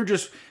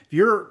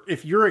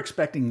you're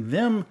expecting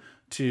them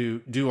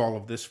to do all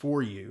of this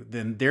for you,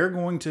 then they're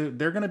going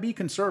to be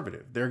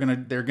conservative. They're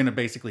going to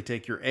basically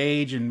take your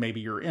age and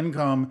maybe your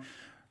income.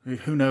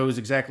 Who knows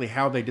exactly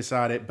how they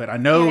decide it, but I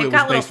know it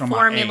was based on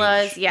formulas,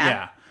 my age.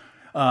 Yeah.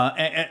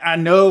 And I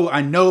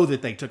know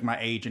that they took my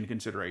age into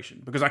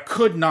consideration because I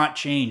could not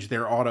change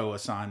their auto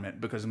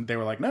assignment because they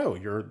were like, no,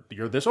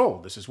 you're this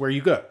old. This is where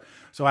you go.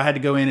 So I had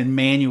to go in and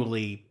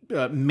manually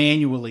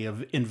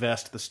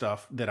invest the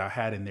stuff that I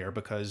had in there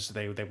because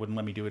they wouldn't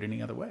let me do it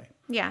any other way.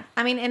 Yeah.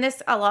 I mean, and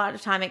this, a lot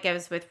of time it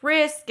goes with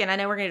risk. And I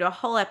know we're going to do a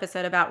whole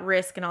episode about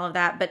risk and all of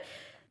that, but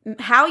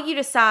how you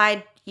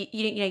decide,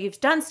 you've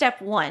done step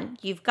 1,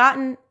 you've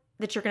gotten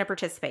that you're going to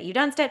participate. You've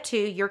done step 2,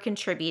 you're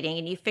contributing,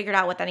 and you figured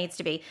out what that needs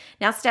to be.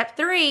 Now, step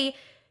 3,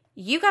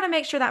 you got to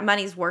make sure that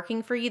money's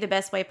working for you the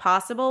best way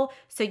possible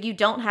so you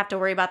don't have to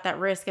worry about that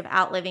risk of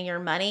outliving your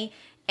money.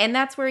 And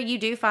that's where you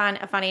do find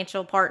a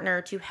financial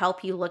partner to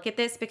help you look at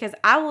this, because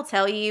I will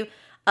tell you,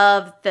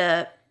 of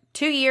the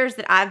 2 years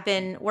that I've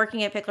been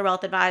working at Pickler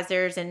Wealth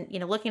Advisors and,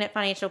 looking at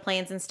financial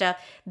plans and stuff,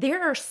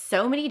 there are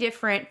so many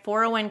different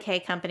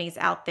 401k companies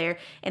out there,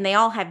 and they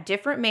all have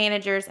different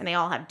managers and they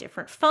all have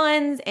different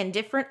funds and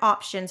different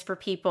options for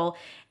people.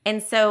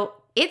 And so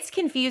it's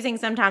confusing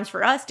sometimes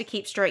for us to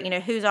keep straight,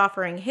 who's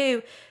offering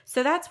who.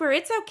 So that's where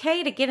it's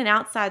okay to get an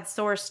outside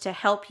source to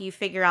help you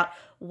figure out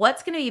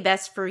what's going to be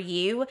best for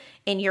you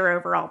in your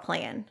overall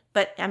plan.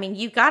 But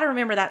you've got to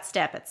remember that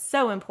step. It's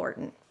so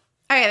important.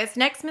 Okay, this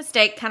next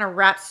mistake kind of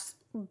wraps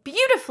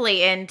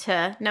beautifully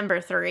into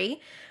number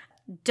 3.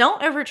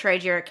 Don't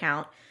overtrade your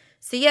account.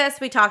 So yes,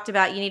 we talked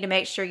about you need to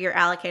make sure you're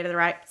allocated to the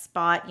right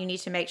spot. You need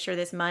to make sure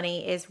this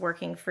money is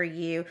working for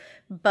you.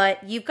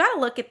 But you've got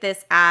to look at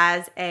this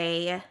as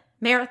a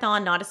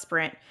marathon, not a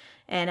sprint.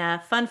 And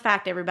a fun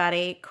fact,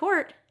 everybody,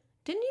 Court,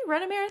 didn't you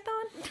run a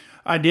marathon?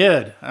 I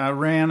did. I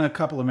ran a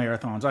couple of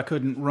marathons. I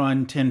couldn't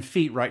run 10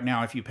 feet right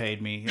now if you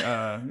paid me.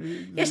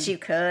 Yes, you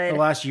could. The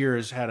last year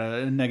has had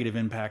a negative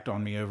impact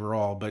on me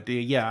overall. But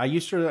yeah, I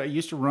used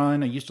to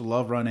run. I used to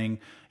love running.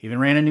 Even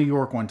ran in New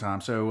York one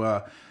time.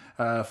 So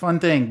fun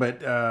thing.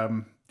 But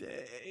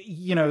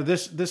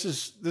this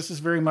is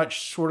very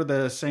much sort of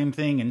the same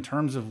thing in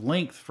terms of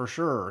length for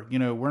sure.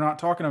 We're not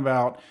talking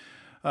about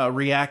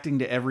reacting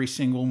to every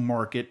single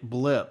market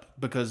blip,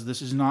 because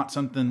this is not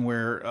something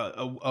where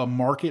a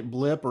market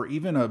blip or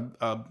even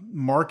a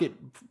market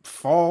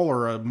fall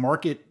or a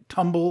market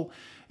tumble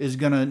is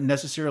going to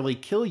necessarily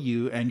kill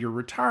you and your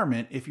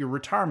retirement if your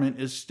retirement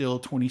is still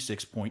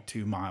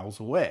 26.2 miles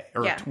away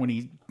or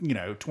 20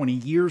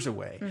 years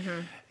away.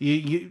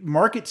 Mm-hmm.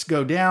 Markets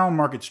go down,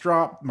 markets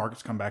drop,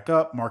 markets come back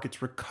up,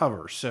 markets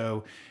recover.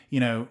 So,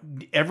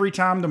 every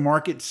time the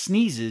market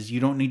sneezes,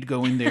 you don't need to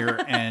go in there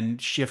and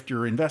shift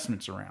your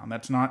investments around.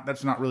 That's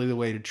not really the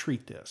way to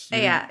treat this.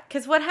 Yeah,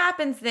 because what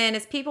happens then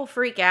is people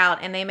freak out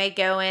and they may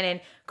go in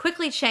and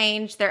quickly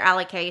change their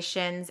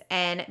allocations,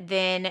 and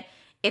then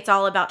it's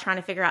all about trying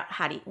to figure out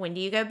when do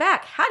you go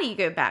back? How do you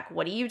go back?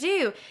 What do you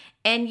do?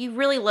 And you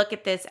really look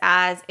at this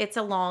as it's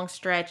a long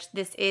stretch.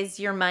 This is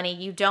your money.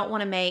 You don't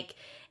want to make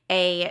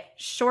a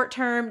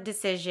short-term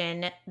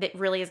decision that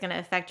really is going to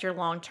affect your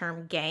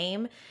long-term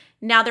game.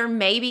 Now, there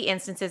may be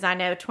instances, I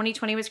know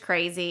 2020 was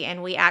crazy,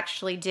 and we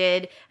actually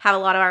did have a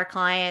lot of our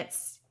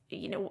clients,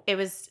 it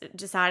was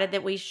decided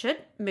that we should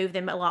move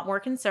them a lot more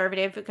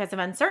conservative because of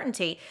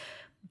uncertainty.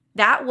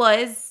 That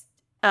was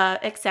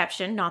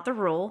exception, not the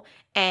rule.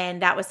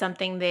 And that was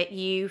something that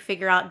you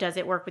figure out, does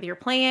it work with your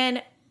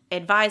plan,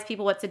 advise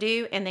people what to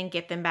do, and then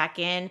get them back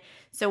in.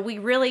 So we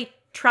really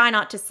try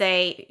not to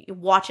say,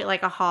 watch it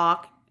like a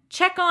hawk,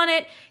 check on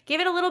it, give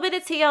it a little bit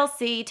of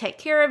TLC, take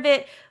care of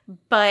it,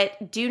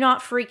 but do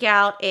not freak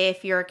out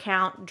if your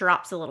account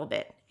drops a little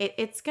bit.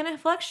 It's going to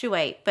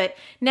fluctuate. But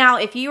now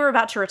if you were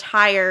about to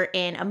retire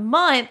in a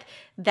month,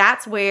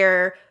 that's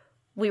where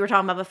we were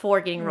talking about before,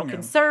 getting real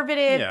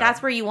conservative. Yeah.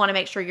 That's where you want to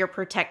make sure you're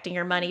protecting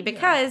your money,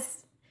 because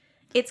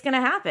it's going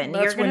to happen.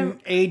 That's when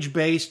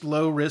age-based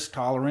low risk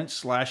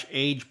tolerance /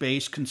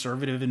 age-based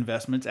conservative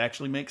investments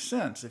actually make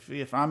sense.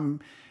 If I'm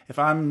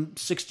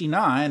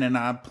 69 and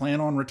I plan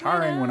on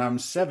retiring when I'm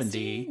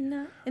 70.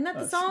 No. Isn't that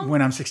the song?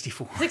 When I'm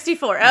 64.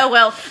 64. Oh,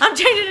 well, I'm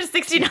changing to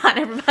 69,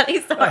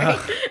 everybody. Sorry.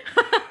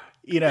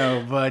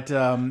 But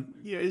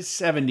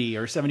 70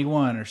 or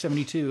 71 or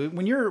 72.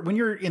 When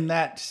you're in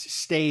that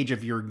stage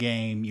of your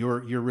game, you're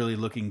really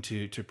looking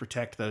to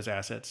protect those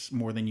assets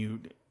more than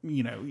you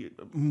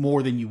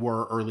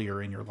were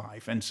earlier in your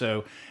life. And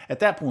so at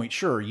that point,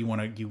 sure, you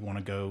want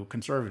to go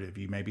conservative.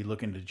 You may be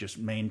looking to just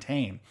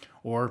maintain,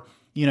 or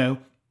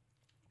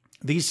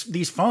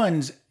these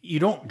funds, you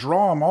don't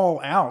draw them all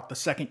out the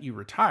second you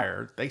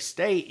retire. They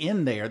stay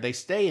in there. They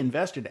stay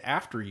invested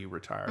after you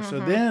retire. Mm-hmm.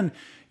 So then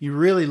you're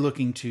really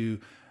looking to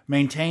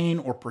maintain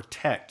or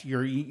protect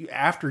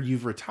after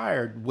you've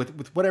retired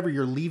with whatever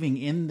you're leaving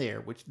in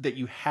there, that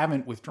you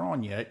haven't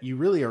withdrawn yet. You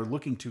really are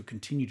looking to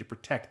continue to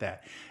protect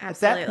that.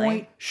 Absolutely. At that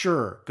point,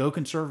 sure, go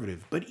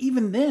conservative. But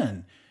even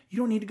then, you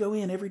don't need to go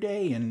in every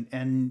day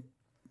and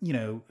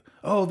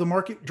oh, the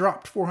market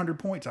dropped 400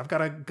 points. I've got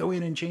to go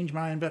in and change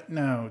my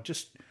investment. No,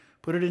 just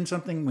put it in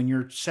something when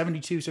you're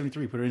 72,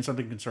 73, put it in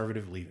something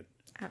conservative, leave it.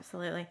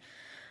 Absolutely.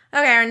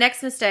 Okay, our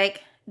next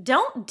mistake,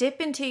 don't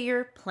dip into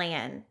your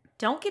plan.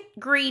 Don't get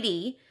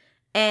greedy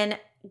and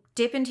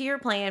dip into your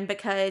plan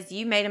because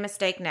you made a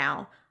mistake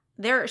now.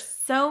 There are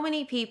so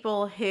many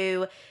people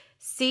who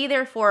see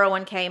their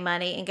 401k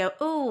money and go,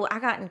 oh, I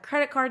got in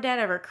credit card debt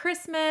over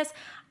Christmas.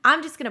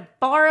 I'm just going to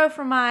borrow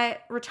from my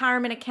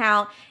retirement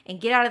account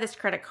and get out of this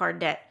credit card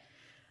debt.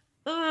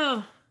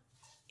 Ugh.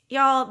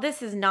 Y'all,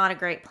 this is not a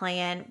great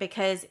plan,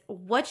 because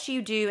what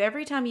you do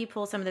every time you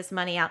pull some of this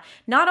money out,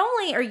 not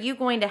only are you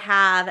going to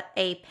have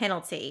a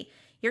penalty,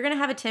 you're going to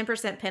have a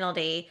 10%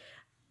 penalty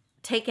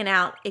taken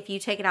out if you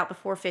take it out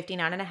before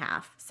 59 and a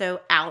half.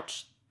 So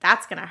ouch,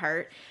 that's going to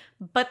hurt.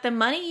 But the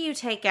money you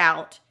take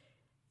out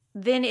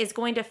then is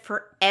going to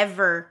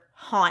forever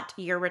haunt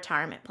your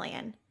retirement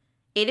plan.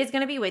 It is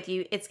going to be with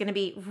you. It's going to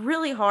be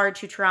really hard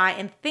to try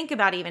and think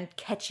about even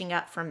catching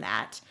up from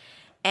that.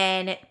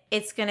 And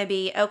it's going to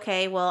be,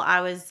 okay, well,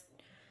 I was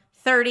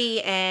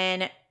 30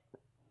 and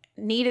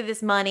needed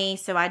this money,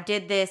 so I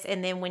did this.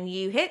 And then when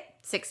you hit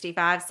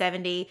 65,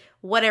 70,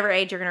 whatever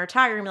age you're going to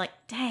retire, you're going to be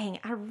like, dang,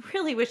 I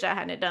really wish I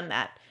hadn't done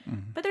that.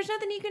 But there's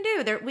nothing you can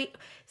do.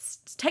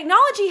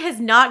 Technology has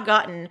not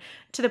gotten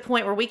to the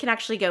point where we can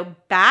actually go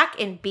back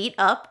and beat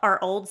up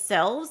our old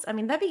selves. I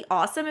mean, that'd be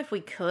awesome if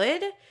we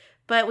could,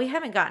 but we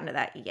haven't gotten to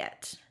that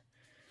yet.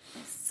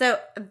 So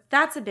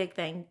that's a big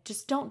thing.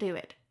 Just don't do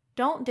it.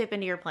 Don't dip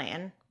into your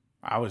plan.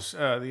 I was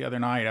the other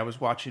night. I was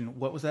watching,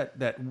 what was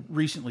that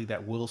recently,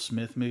 that Will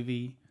Smith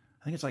movie?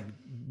 I think it's like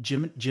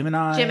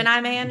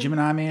Gemini Man.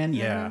 Gemini Man,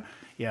 yeah,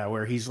 yeah,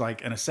 where he's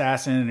like an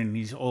assassin and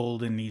he's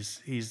old and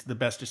he's the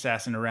best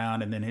assassin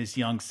around, and then his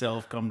young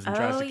self comes and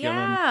tries to kill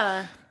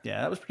him.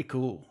 Yeah, that was pretty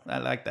cool. I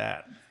like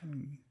that.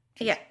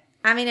 Yeah,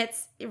 I mean,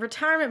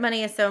 retirement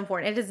money is so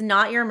important. It is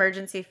not your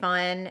emergency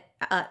fund.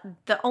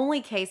 The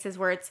only cases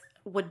where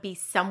would be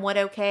somewhat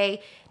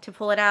okay to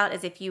pull it out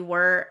is if you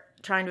were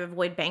trying to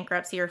avoid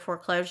bankruptcy or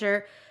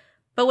foreclosure.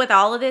 But with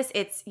all of this,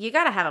 you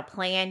got to have a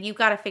plan. You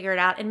got to figure it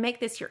out and make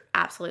this your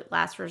absolute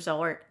last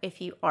resort if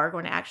you are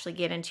going to actually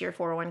get into your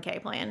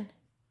 401k plan.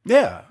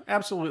 Yeah,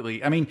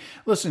 absolutely. I mean,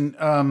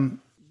 listen,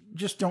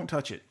 just don't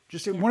touch it.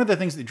 One of the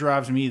things that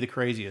drives me the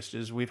craziest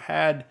is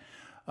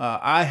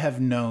I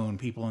have known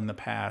people in the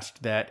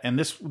past that, and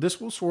this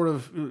will sort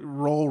of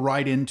roll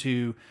right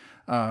into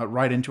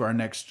our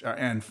next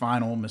and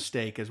final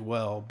mistake as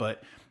well.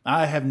 But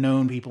I have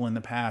known people in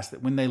the past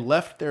that when they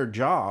left their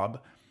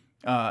job,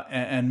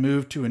 and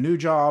moved to a new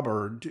job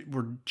or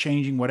were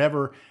changing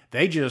whatever,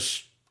 they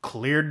just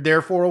cleared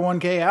their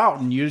 401k out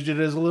and used it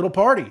as a little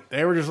party.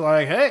 They were just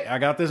like, hey, I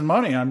got this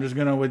money. I'm just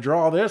going to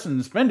withdraw this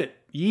and spend it.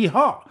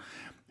 Yeehaw.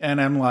 And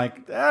I'm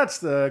like, that's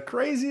the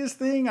craziest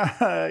thing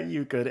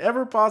you could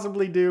ever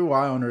possibly do.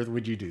 Why on earth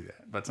would you do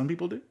that? But some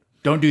people do.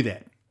 Don't do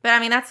that. But I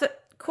mean, that's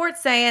what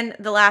Court's saying.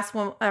 The last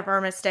one of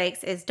our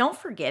mistakes is don't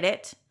forget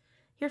it.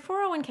 Your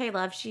 401k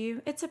loves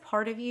you. It's a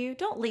part of you.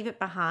 Don't leave it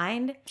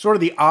behind. Sort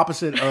of the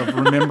opposite of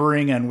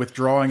remembering and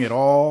withdrawing it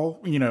all,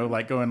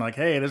 like going like,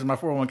 hey, this is my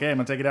 401k. I'm going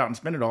to take it out and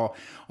spend it all.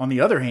 On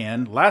the other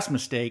hand, last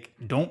mistake,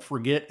 don't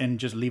forget and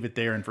just leave it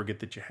there and forget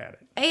that you had it.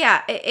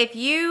 Yeah. If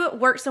you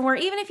work somewhere,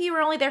 even if you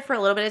were only there for a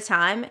little bit of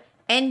time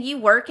and you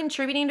were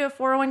contributing to a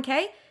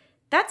 401k,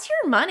 that's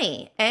your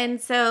money.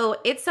 And so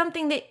it's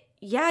something that,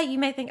 yeah, you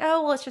may think,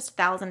 oh, well, it's just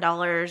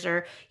 $1,000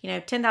 or,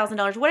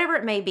 $10,000, whatever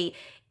it may be.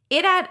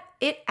 It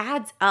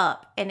adds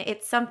up, and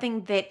it's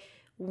something that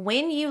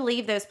when you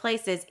leave those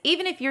places,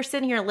 even if you're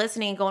sitting here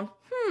listening and going,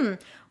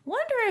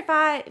 wonder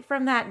if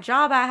from that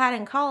job I had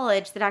in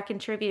college that I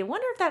contributed,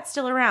 wonder if that's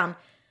still around.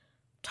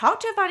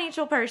 Talk to a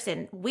financial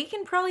person. We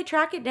can probably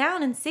track it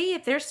down and see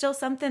if there's still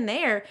something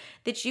there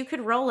that you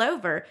could roll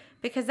over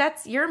because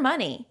that's your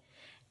money.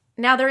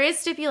 Now, there is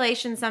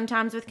stipulation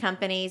sometimes with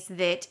companies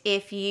that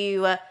if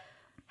you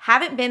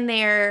haven't been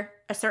there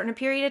a certain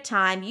period of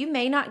time, you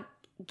may not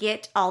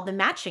get all the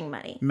matching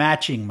money.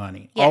 Matching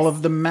money. Yes. All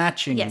of the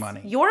matching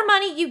money. Your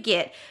money you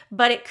get,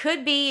 but it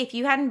could be if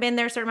you hadn't been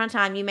there a certain amount of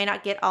time, you may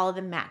not get all of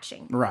the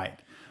matching. Right.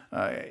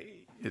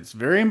 It's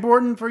very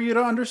important for you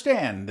to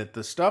understand that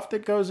the stuff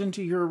that goes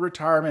into your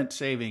retirement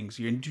savings,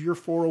 into your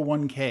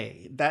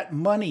 401k, that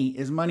money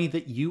is money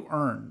that you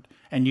earned.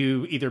 And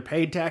you either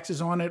paid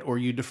taxes on it or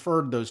you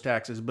deferred those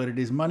taxes, but it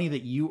is money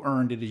that you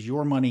earned. It is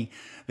your money.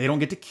 They don't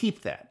get to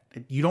keep that.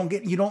 You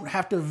don't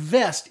have to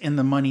vest in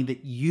the money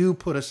that you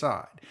put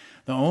aside.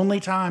 The only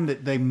time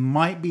that they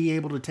might be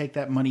able to take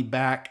that money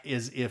back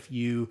is if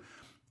you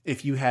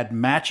had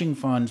matching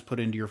funds put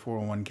into your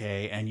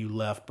 401k and you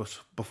left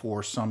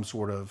before some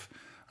sort of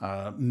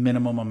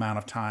minimum amount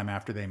of time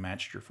after they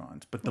matched your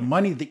funds. But the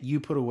money that you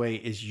put away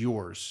is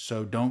yours,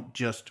 so don't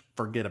just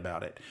forget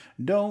about it.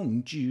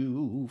 Don't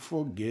you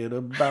forget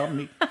about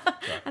me.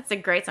 That's a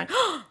great song.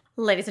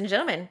 Ladies and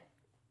gentlemen,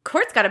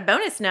 Court's got a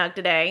bonus snug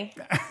today.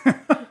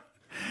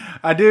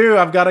 I do.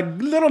 I've got a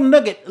little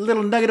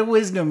nugget of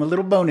wisdom, a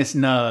little bonus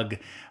nug.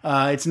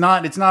 It's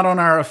not on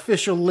our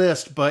official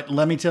list, but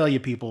let me tell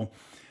you, people,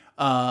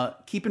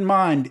 keep in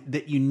mind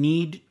that you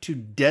need to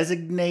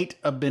designate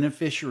a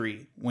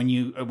beneficiary when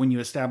you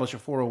establish a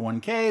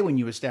 401k, when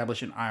you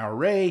establish an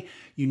IRA.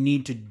 You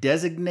need to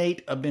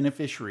designate a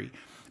beneficiary,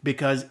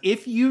 because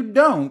if you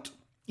don't,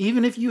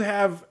 even if you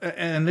have,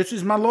 and this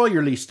is my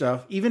lawyerly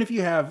stuff, even if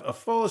you have a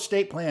full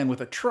estate plan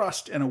with a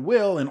trust and a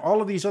will and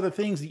all of these other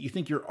things that you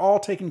think you're all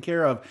taken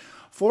care of,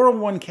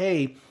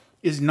 401k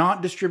is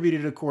not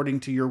distributed according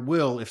to your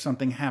will if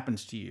something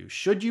happens to you.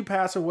 Should you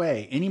pass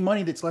away, any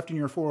money that's left in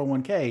your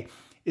 401k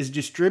is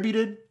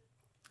distributed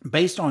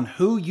based on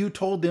who you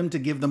told them to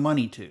give the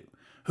money to.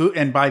 Who,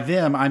 and by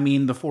them, I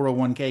mean the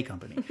 401k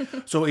company.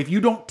 So if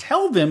you don't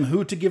tell them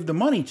who to give the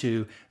money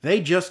to,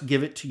 they just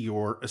give it to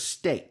your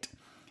estate.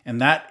 And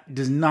that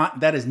is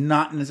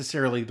not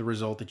necessarily the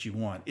result that you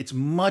want. It's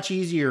much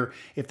easier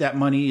if that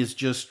money is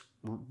just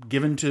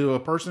given to a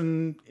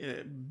person,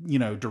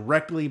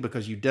 directly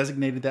because you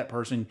designated that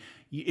person.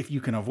 If you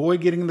can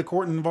avoid getting the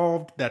court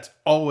involved, that's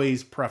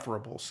always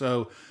preferable.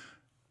 So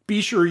be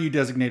sure you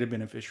designate a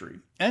beneficiary.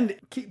 And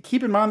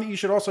keep in mind that you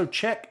should also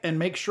check and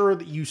make sure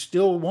that you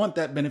still want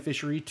that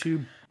beneficiary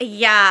to...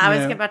 Yeah, I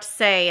was about to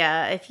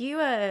say, if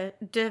you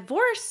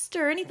divorced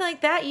or anything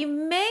like that, you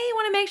may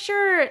want to make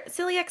sure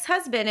silly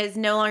ex-husband is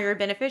no longer a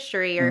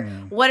beneficiary or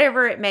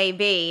whatever it may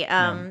be.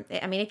 I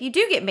mean, if you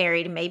do get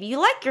married and maybe you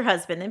like your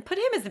husband, then put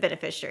him as the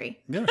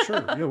beneficiary. Yeah,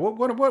 sure. Yeah,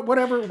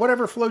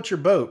 whatever floats your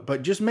boat.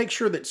 But just make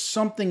sure that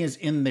something is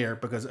in there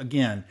because,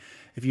 again,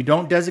 if you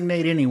don't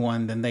designate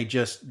anyone, then they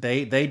just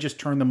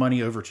turn the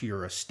money over to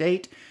your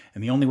estate.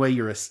 And the only way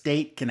your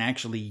estate can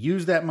actually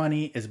use that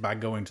money is by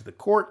going to the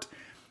court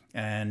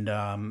and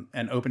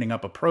opening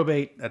up a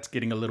probate. That's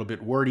getting a little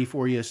bit wordy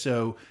for you.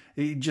 So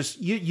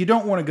you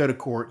don't want to go to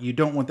court. You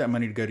don't want that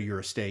money to go to your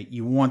estate.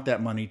 You want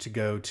that money to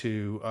go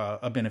to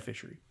a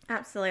beneficiary.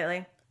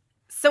 Absolutely.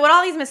 So what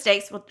all these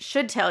mistakes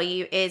should tell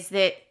you is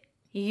that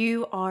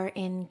you are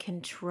in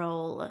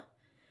control.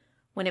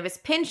 When it was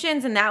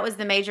pensions, and that was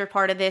the major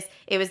part of this,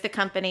 it was the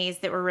companies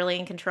that were really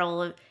in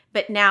control of.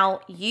 But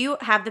now you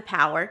have the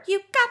power. You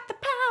got the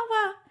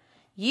power.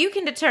 You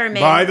can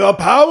determine... By the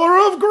power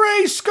of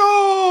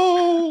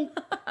Grayskull!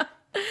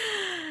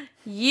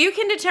 You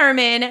can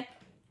determine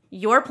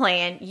your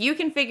plan. You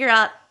can figure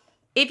out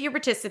if you're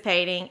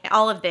participating,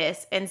 all of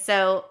this. And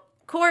so,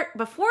 Court,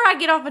 before I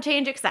get off a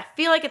tangent, because I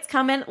feel like it's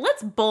coming,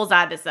 let's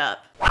bullseye this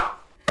up.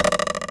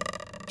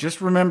 Just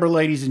remember,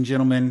 ladies and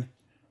gentlemen,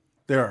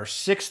 there are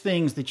 6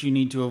 things that you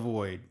need to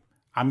avoid.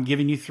 I'm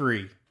giving you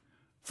 3.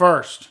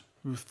 First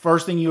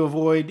thing you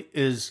avoid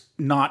is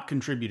not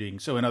contributing.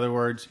 So in other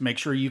words, make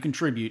sure you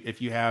contribute.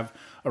 If you have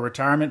a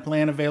retirement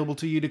plan available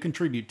to you to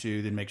contribute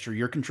to, then make sure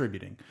you're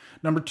contributing.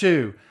 Number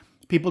 2,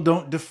 people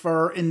don't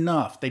defer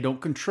enough. They don't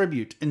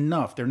contribute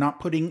enough. They're not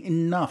putting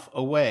enough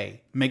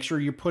away. Make sure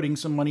you're putting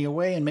some money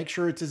away and make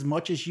sure it's as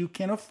much as you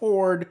can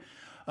afford,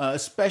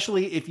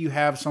 especially if you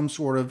have some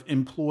sort of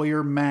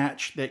employer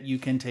match that you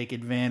can take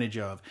advantage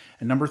of.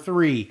 And number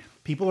 3,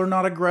 people are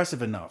not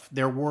aggressive enough.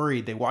 They're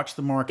worried. They watch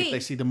the market. They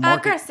see the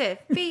market. Aggressive.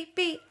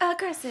 Be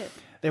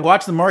aggressive. They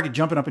watch the market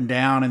jumping up and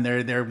down, and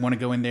they want to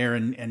go in there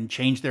and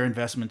change their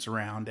investments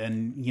around,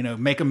 and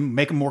make them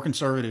more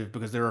conservative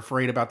because they're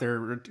afraid about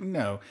their.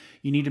 No,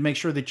 you need to make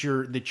sure that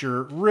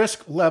your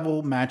risk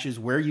level matches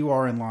where you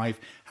are in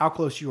life, how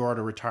close you are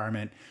to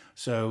retirement.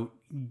 So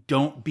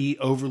don't be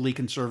overly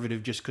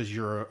conservative just because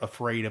you're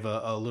afraid of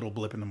a little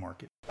blip in the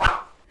market.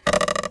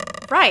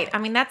 Right. I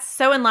mean, that's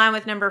so in line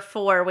with number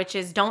 4, which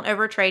is don't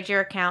overtrade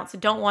your account. So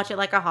don't watch it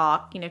like a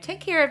hawk. Take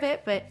care of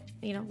it, but,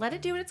 let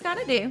it do what it's got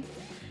to do.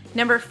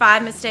 Number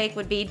 5 mistake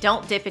would be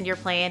don't dip in your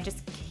plan.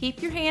 Just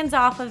keep your hands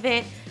off of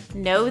it.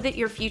 Know that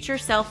your future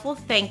self will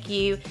thank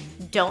you.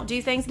 Don't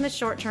do things in the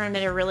short term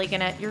that are really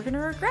you're going to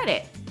regret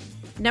it.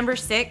 Number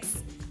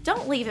 6,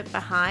 don't leave it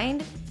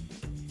behind.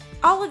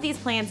 All of these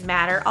plans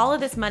matter. All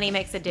of this money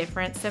makes a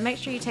difference. So make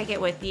sure you take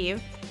it with you.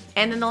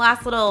 And then the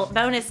last little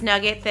bonus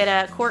nugget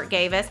that Court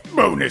gave us.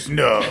 Bonus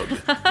nug.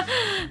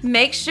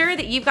 Make sure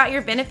that you've got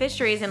your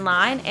beneficiaries in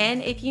line.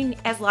 And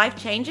as life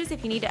changes,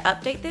 if you need to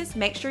update this,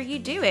 make sure you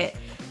do it.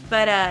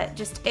 But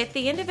just at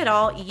the end of it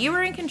all, you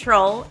are in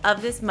control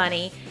of this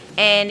money.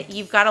 And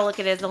you've got to look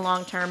at it as the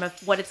long term of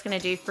what it's going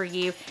to do for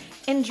you.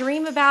 And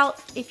dream about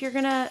if you're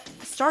going to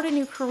start a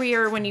new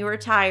career when you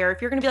retire.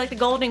 If you're going to be like the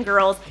Golden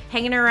Girls,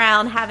 hanging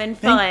around, having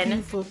fun. Thank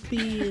you for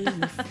being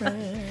a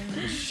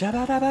friend.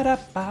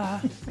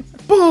 Sha-da-da-da-da-ba.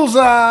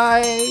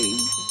 Bullseye!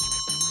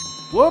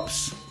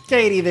 Whoops.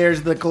 Katie,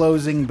 there's the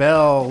closing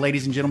bell.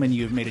 Ladies and gentlemen,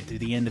 you've made it to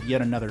the end of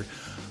yet another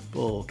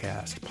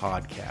Bullcast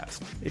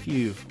podcast. If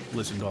you've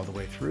listened all the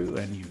way through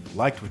and you've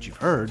liked what you've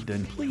heard,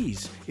 then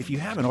please, if you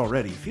haven't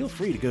already, feel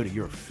free to go to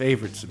your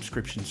favorite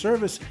subscription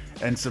service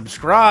and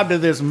subscribe to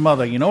this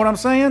mother. You know what I'm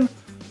saying?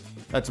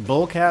 That's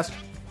Bullcast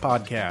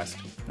podcast.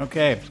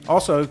 Okay.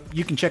 Also,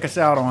 you can check us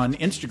out on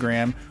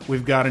Instagram.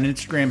 We've got an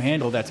Instagram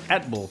handle that's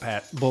at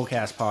Bullcast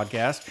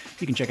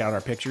podcast. You can check out our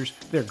pictures.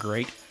 They're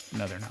great.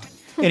 No, they're not.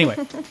 Anyway,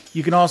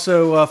 you can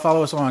also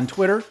follow us on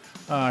Twitter.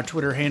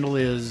 Twitter handle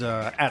is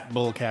at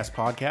Bullcast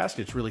Podcast.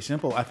 It's really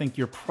simple. I think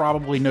you're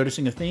probably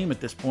noticing a theme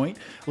at this point.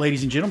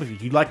 Ladies and gentlemen,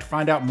 if you'd like to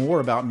find out more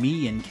about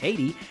me and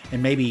Katie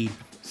and maybe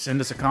send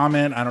us a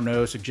comment, I don't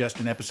know, suggest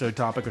an episode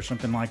topic or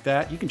something like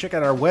that, you can check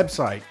out our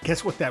website.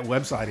 Guess what that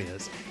website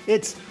is?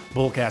 It's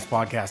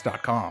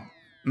bullcastpodcast.com.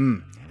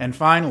 And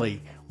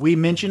finally, we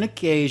mention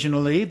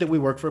occasionally that we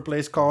work for a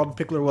place called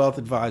Pickler Wealth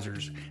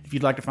Advisors. If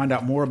you'd like to find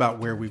out more about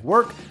where we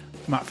work, you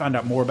might find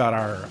out more about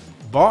our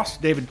boss,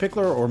 David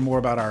Pickler, or more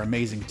about our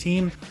amazing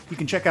team, you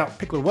can check out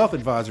Pickler Wealth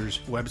Advisors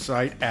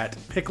website at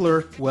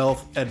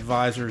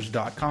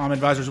picklerwealthadvisors.com.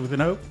 Advisors with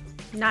an O?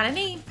 Not an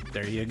E.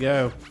 There you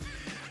go.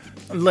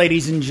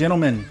 Ladies and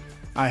gentlemen,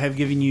 I have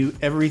given you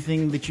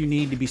everything that you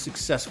need to be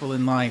successful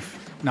in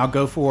life. Now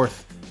go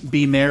forth,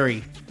 be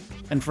merry.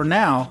 And for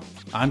now,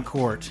 I'm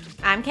Court.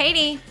 I'm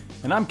Katie.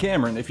 And I'm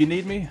Cameron. If you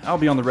need me, I'll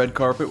be on the red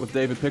carpet with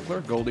David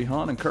Pickler, Goldie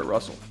Hawn, and Kurt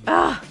Russell.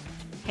 Ugh,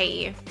 hate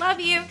you.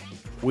 Love you.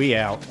 We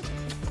out.